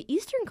about it, the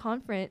Eastern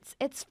Conference,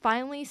 it's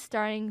finally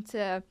starting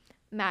to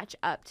match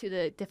up to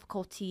the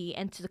difficulty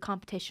and to the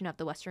competition of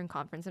the Western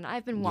Conference. And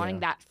I've been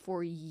wanting that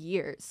for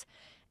years.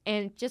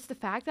 And just the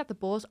fact that the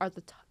Bulls are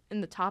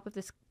in the top of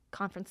this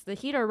conference, the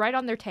Heat are right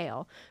on their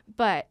tail.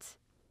 But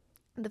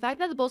the fact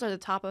that the Bulls are the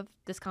top of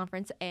this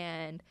conference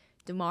and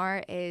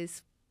DeMar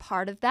is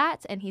part of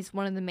that, and he's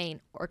one of the main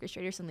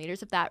orchestrators and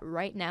leaders of that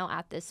right now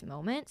at this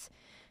moment.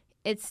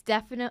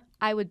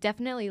 I would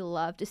definitely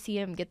love to see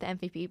him get the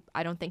MVP.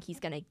 I don't think he's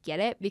gonna get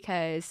it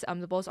because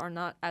the Bulls are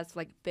not as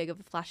like big of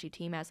a flashy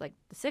team as like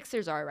the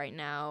Sixers are right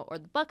now or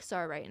the Bucks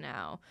are right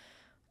now.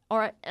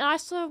 And I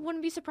also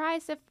wouldn't be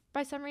surprised if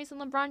by some reason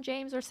LeBron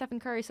James or Stephen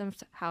Curry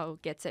somehow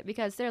gets it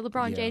because they're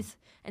LeBron James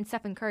and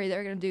Stephen Curry.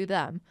 They're gonna do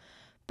them.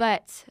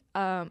 But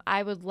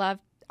I would love,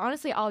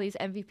 honestly, all these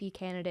MVP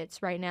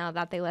candidates right now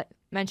that they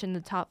mentioned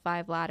the top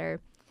 5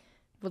 ladder.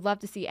 Would love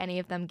to see any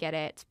of them get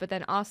it. But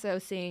then also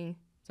seeing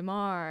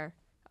DeMar,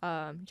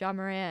 John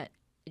Morant,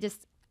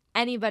 just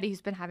anybody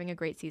who's been having a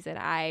great season,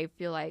 I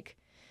feel like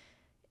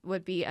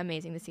would be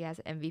amazing to see as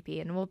MVP.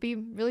 And will be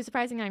really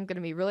surprising. I'm going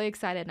to be really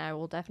excited, and I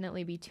will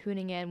definitely be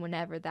tuning in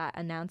whenever that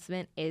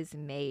announcement is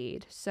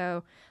made.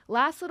 So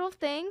last little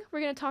thing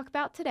we're going to talk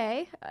about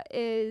today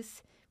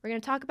is we're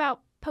going to talk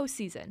about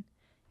postseason.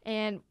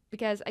 And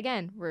because,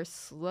 again, we're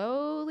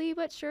slowly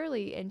but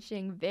surely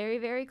inching very,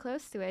 very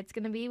close to it. It's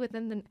going to be it's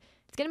going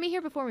to be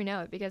here before we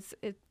know it because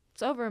it's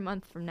over a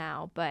month from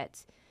now,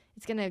 but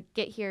it's going to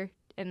get here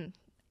in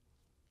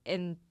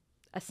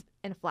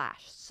a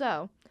flash.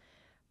 So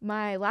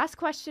my last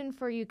question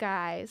for you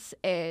guys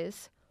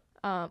is,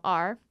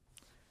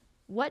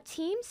 what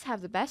teams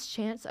have the best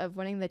chance of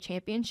winning the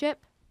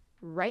championship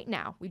right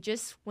now? We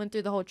just went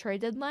through the whole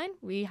trade deadline.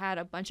 We had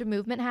a bunch of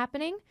movement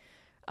happening.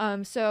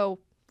 So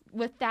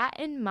with that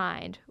in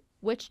mind,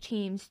 which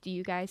teams do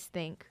you guys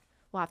think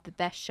will have the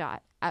best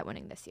shot at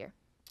winning this year?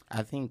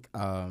 I think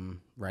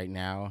right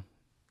now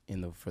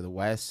for the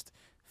West,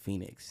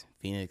 Phoenix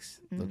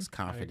looks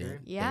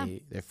confident. Yeah.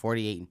 They're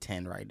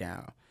 48-10 right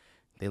now.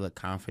 They look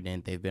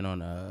confident. They've been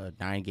on a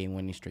 9-game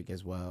winning streak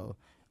as well.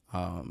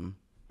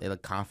 They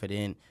look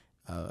confident.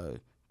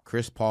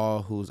 Chris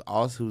Paul, who's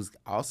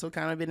also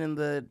kind of been in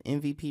the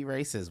MVP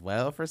race as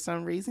well for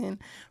some reason.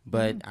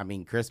 But, I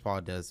mean, Chris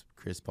Paul does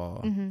Chris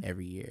Paul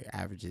every year,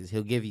 averages.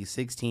 He'll give you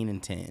 16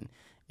 and 10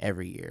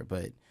 every year.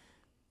 But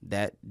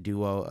that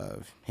duo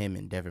of him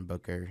and Devin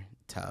Booker,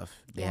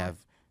 tough. They have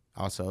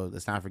also,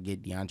 let's not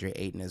forget DeAndre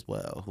Ayton as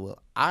well, who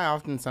I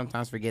often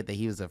sometimes forget that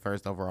he was a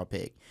first overall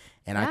pick.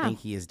 And I think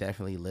he has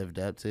definitely lived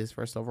up to his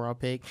first overall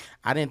pick.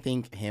 I didn't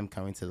think him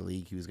coming to the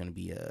league, he was going to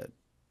be a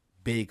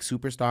big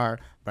superstar,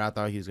 but I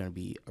thought he was going to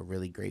be a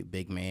really great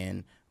big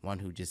man, one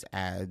who just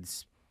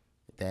adds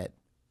that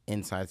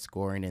inside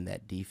scoring and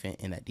that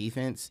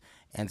defense.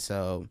 And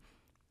so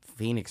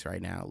Phoenix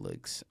right now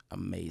looks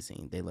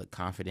amazing. They look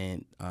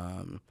confident.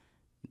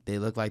 They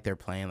look like they're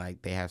playing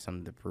like they have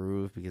something to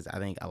prove because I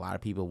think a lot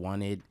of people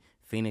wanted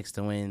Phoenix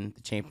to win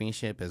the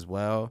championship as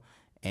well.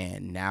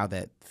 And now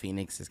that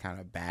Phoenix is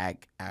kind of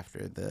back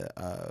after the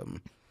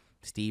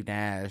Steve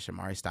Nash,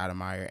 Amari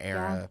Stoudemire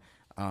era,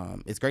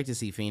 it's great to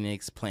see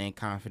Phoenix playing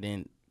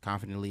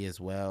confidently as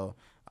well.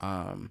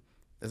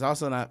 Let's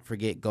also not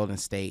forget Golden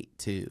State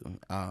too.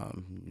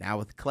 Now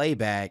with Clay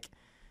back,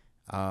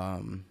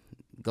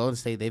 Golden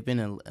State, they've been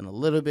in a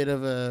little bit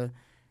of a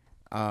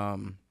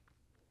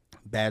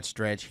bad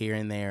stretch here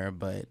and there,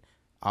 but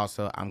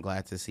also I'm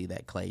glad to see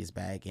that Clay's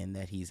back and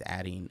that he's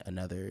adding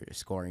another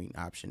scoring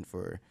option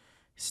for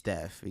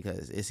Steph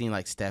because it seemed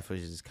like Steph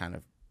was just kind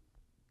of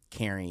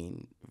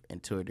carrying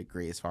to a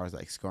degree as far as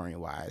like scoring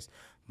wise.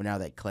 But now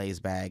that Clay's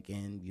back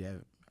and you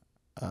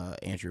have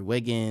Andrew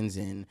Wiggins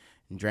and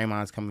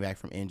Draymond's coming back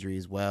from injury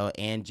as well,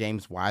 and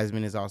James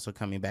Wiseman is also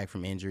coming back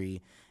from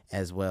injury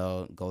as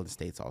well. Golden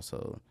State's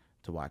also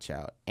to watch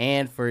out.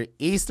 And for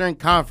Eastern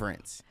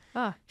Conference,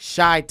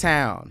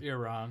 Chi-Town. You're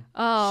wrong.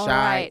 Oh,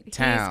 right. He's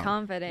Chi-Town.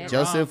 confident.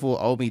 Joseph will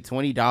owe me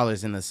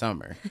 $20 in the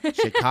summer.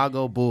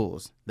 Chicago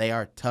Bulls. They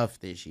are tough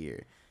this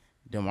year.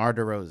 DeMar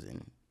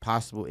DeRozan,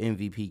 possible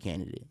MVP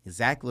candidate.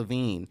 Zach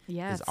LaVine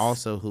is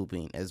also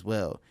hooping as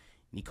well.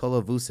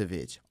 Nikola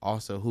Vucevic,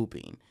 also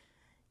hooping.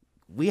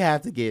 We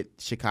have to get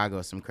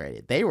Chicago some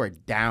credit. They were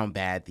down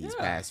bad these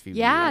past few years.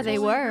 Yeah, they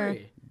were.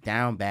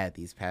 Down bad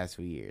these past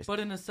few years. But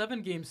in a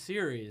 7-game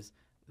series,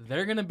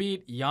 they're going to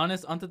beat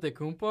Giannis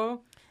Antetokounmpo.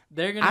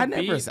 They're going to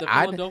beat the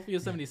Philadelphia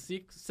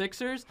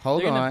 76ers.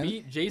 Hold they're on. going to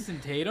beat Jason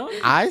Tatum.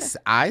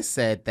 I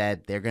said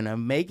that they're going to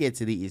make it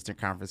to the Eastern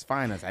Conference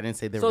Finals. I didn't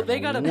say they were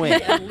going to win. So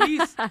they got to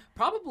beat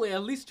probably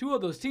at least 2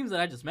 of those teams that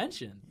I just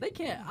mentioned. They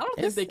can't. I don't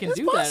think they can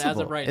do that as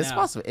of right now. It's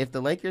possible. If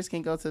the Lakers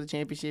can go to the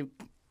championship,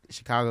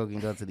 Chicago can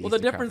go to the Eastern Conference Finals. Well, the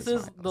difference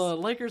is the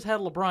Lakers had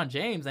LeBron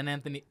James and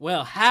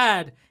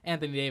had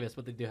Anthony Davis,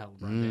 but they do have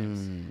LeBron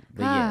James.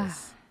 But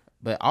yes.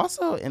 But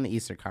also in the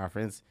Eastern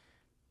Conference,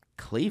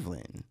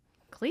 Cleveland,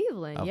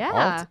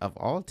 of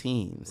all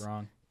teams.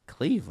 Wrong.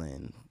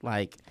 Cleveland,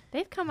 like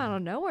they've come out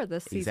of nowhere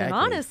this season,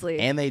 honestly.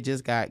 And they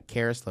just got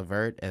Karis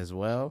LeVert as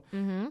well.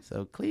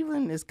 So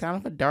Cleveland is kind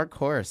of a dark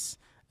horse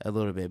a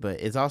little bit,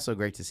 but it's also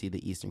great to see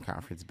the Eastern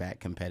Conference back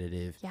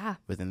competitive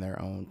within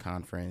their own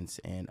conference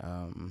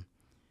and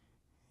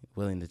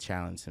willing to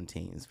challenge some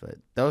teams. But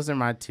those are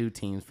my 2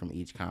 teams from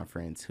each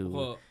conference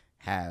who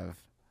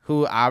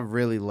I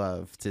really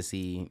love to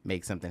see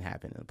make something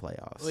happen in the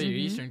playoffs. Well, your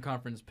Eastern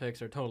Conference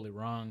picks are totally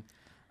wrong.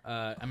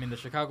 The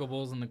Chicago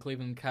Bulls and the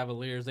Cleveland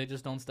Cavaliers, they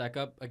just don't stack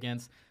up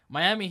against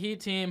Miami Heat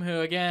team,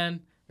 who,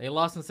 again, they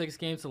lost in 6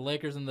 games to the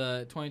Lakers in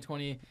the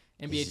 2020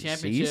 NBA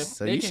championship.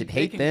 So you should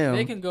hate them.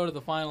 They can go to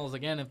the finals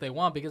again if they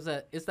want because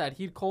it's that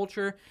Heat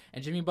culture,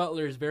 and Jimmy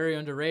Butler is very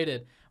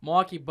underrated.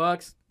 Milwaukee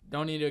Bucks,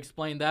 don't need to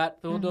explain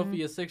that.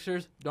 Philadelphia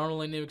Sixers, don't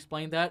really need to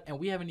explain that. And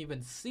we haven't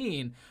even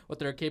seen what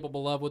they're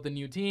capable of with the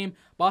new team.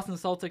 Boston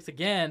Celtics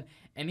again,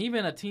 and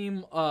even a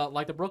team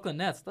like the Brooklyn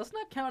Nets. Let's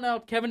not count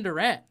out Kevin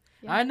Durant.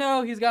 Yeah. I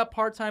know he's got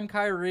part-time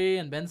Kyrie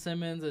and Ben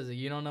Simmons, as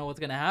you don't know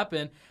what's going to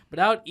happen. But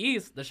out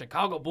east, the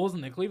Chicago Bulls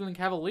and the Cleveland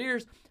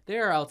Cavaliers, they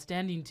are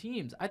outstanding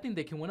teams. I think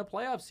they can win a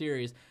playoff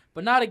series,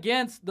 but not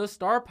against the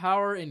star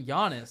power in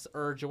Giannis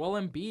or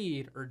Joel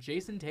Embiid or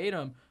Jason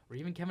Tatum or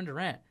even Kevin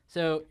Durant.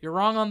 So you're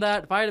wrong on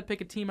that. If I had to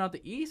pick a team out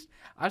the East,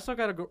 I still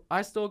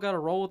got to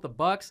roll with the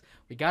Bucks.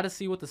 We got to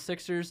see what the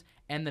Sixers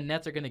and the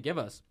Nets are going to give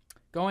us.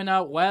 Going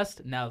out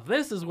west, now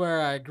this is where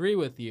I agree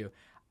with you.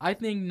 I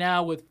think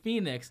now with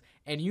Phoenix,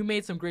 and you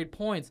made some great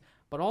points,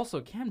 but also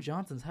Cam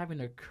Johnson's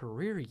having a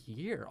career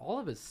year. All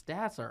of his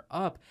stats are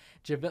up.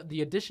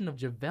 The addition of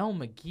JaVale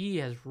McGee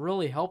has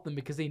really helped them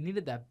because they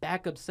needed that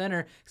backup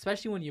center,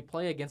 especially when you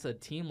play against a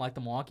team like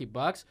the Milwaukee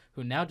Bucks,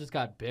 who now just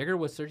got bigger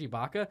with Serge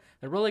Ibaka.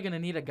 They're really going to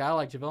need a guy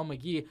like JaVale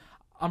McGee.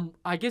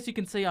 I guess you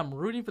can say I'm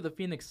rooting for the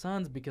Phoenix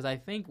Suns because I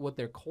think what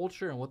their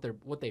culture and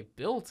what they've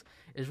built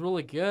is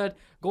really good.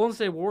 Golden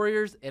State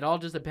Warriors, it all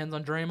just depends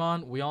on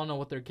Draymond. We all know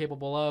what they're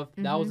capable of.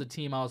 That was a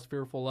team I was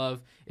fearful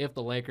of if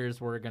the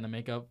Lakers were going to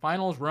make a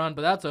finals run,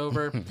 but that's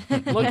over.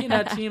 Looking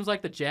at teams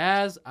like the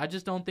Jazz, I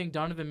just don't think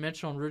Donovan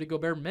Mitchell and Rudy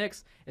Gobert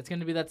mix. It's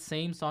going to be that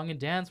same song and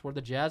dance where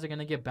the Jazz are going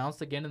to get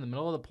bounced again in the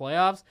middle of the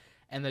playoffs,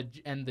 and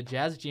the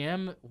Jazz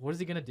GM, what is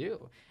he going to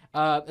do?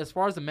 As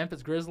far as the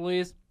Memphis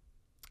Grizzlies,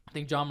 I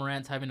think John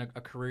Morant's having a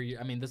career.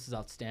 I mean, this is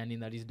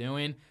outstanding that he's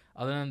doing.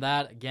 Other than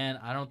that, again,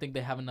 I don't think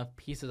they have enough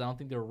pieces. I don't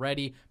think they're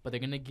ready, but they're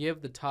going to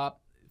give the top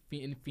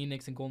in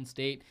Phoenix and Golden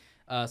State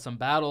some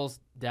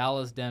battles.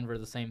 Dallas, Denver,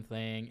 the same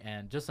thing.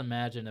 And just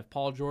imagine if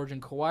Paul George and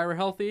Kawhi were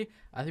healthy,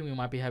 I think we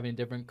might be having a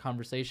different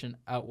conversation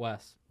out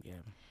west.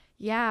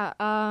 Yeah.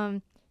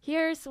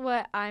 Here's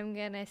what I'm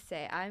going to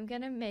say. I'm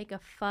going to make a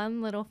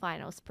fun little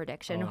finals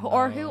prediction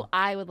or who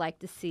I would like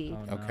to see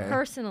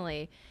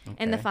personally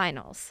in the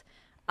finals.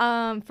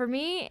 For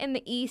me, in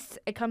the East,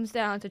 it comes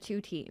down to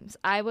 2 teams.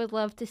 I would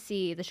love to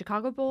see the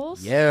Chicago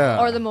Bulls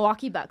or the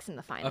Milwaukee Bucks in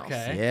the finals.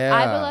 Okay. Yeah.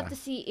 I would love to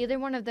see either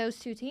one of those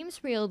 2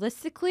 teams.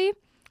 Realistically,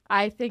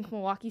 I think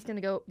Milwaukee's going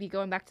to be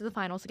going back to the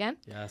finals again.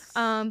 Yes.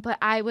 But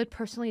I would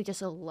personally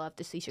just love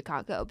to see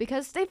Chicago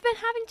because they've been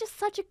having just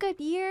such a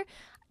good year.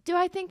 Do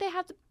I think they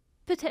have the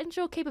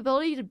potential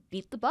capability to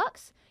beat the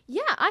Bucks?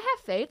 Yeah, I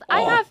have faith.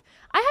 I have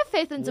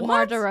faith in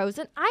DeMar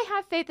DeRozan. I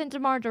have faith in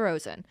DeMar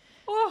DeRozan.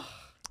 Oh.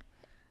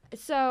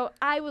 So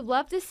I would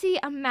love to see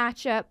a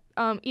matchup.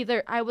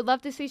 Either I would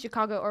love to see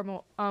Chicago or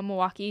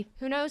Milwaukee.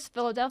 Who knows?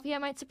 Philadelphia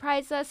might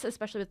surprise us,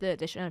 especially with the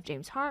addition of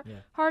James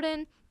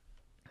Harden.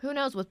 Who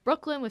knows with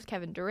Brooklyn, with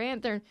Kevin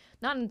Durant? They're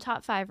not in the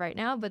top 5 right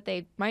now, but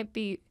they might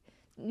be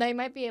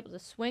able to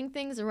swing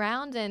things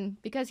around.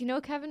 And because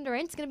Kevin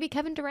Durant's going to be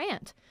Kevin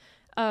Durant.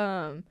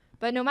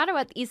 But no matter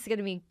what, the East is going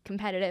to be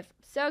competitive.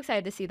 So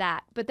excited to see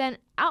that. But then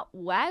out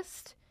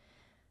west,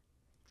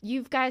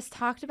 you guys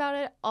talked about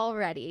it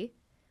already.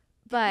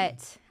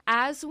 But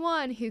as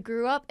one who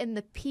grew up in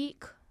the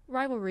peak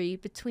rivalry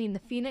between the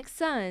Phoenix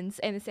Suns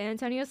and the San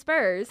Antonio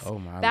Spurs,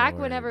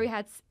 whenever we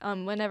had,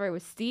 whenever it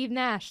was Steve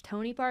Nash,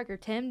 Tony Parker,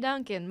 Tim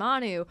Duncan,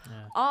 Manu,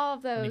 all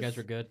of those. And you guys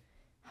were good.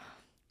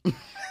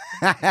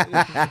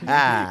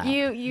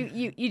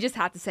 You just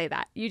had to say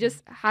that. You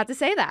just had to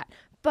say that.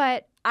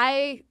 But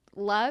I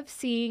love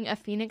seeing a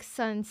Phoenix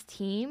Suns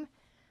team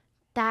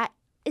that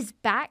is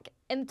back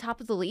in the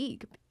top of the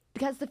league.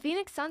 Because the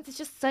Phoenix Suns is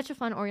just such a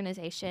fun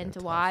organization to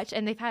watch,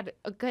 and they've had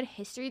a good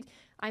history.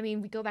 I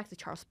mean, we go back to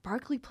Charles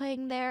Barkley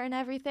playing there and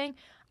everything.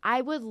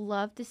 I would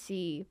love to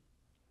see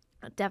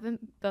Devin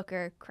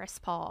Booker, Chris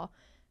Paul,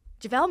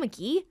 JaVale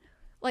McGee.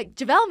 Like,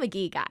 JaVale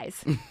McGee,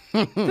 guys,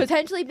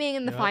 potentially being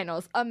in the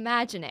finals.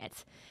 Imagine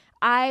it.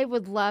 I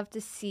would love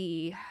to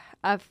see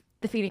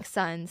the Phoenix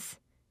Suns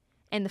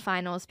in the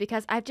finals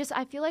because I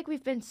feel like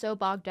we've been so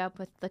bogged up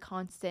with the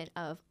constant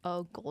of,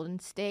 Golden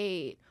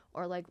State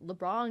or like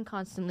LeBron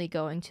constantly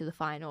going to the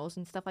finals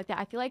and stuff like that.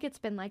 I feel like it's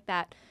been like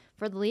that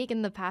for the league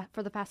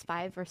for the past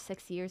 5 or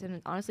 6 years,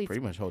 and honestly,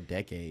 pretty much whole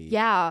decade.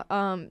 Yeah,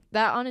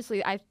 that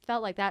honestly, I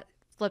felt like that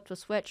flipped a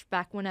switch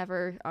back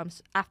whenever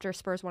after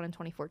Spurs won in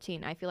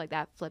 2014. I feel like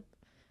that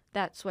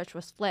switch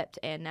was flipped,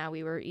 and now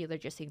we were either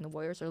just seeing the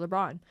Warriors or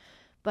LeBron.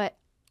 But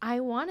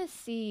I want to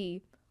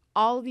see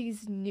all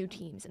these new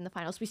teams in the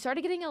finals. We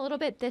started getting a little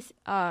bit this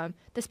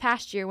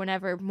past year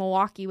whenever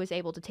Milwaukee was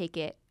able to take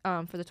it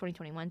for the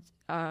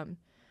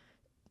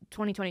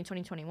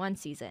 2020-2021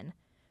 season.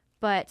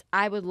 But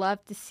I would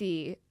love to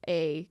see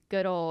a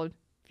good old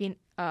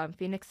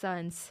Phoenix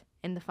Suns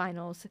in the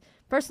finals.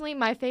 Personally,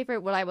 my favorite,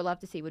 what I would love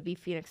to see would be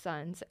Phoenix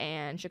Suns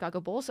and Chicago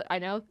Bulls. I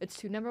know it's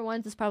 2 number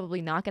ones. It's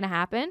probably not going to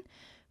happen,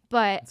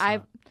 but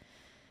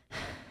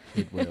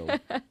It will.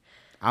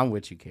 I'm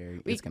with you,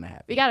 Carrie. It's going to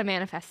happen. We got to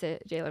manifest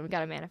it, Jalen. We got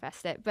to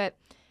manifest it. But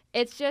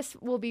it's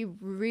just will be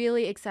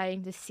really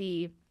exciting to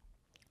see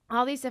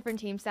all these different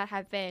teams that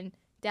have been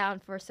down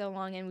for so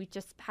long, and we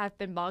just have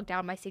been bogged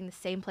down by seeing the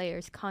same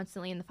players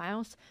constantly in the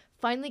finals,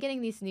 finally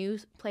getting these new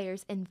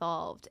players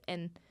involved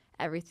in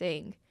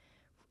everything,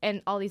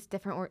 and all these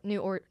different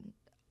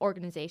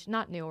organizations,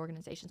 not new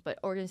organizations, but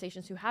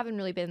organizations who haven't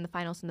really been in the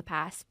finals in the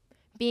past,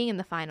 being in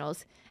the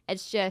finals.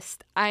 It's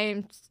just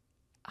I'm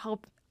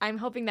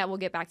hoping that we'll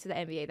get back to the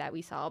NBA that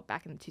we saw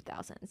back in the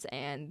 2000s,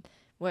 and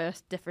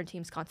with different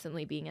teams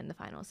constantly being in the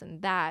finals,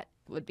 and that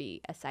would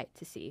be a sight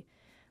to see.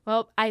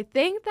 Well, I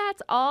think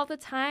that's all the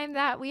time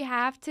that we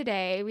have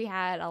today. We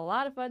had a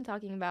lot of fun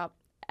talking about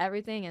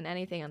everything and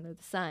anything under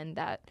the sun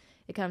that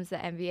it comes to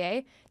the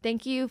NBA.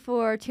 Thank you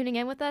for tuning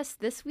in with us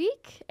this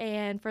week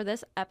and for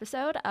this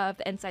episode of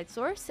The Inside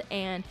Source,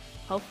 and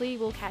hopefully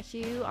we'll catch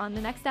you on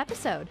the next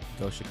episode.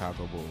 Go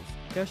Chicago Bulls.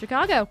 Go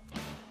Chicago.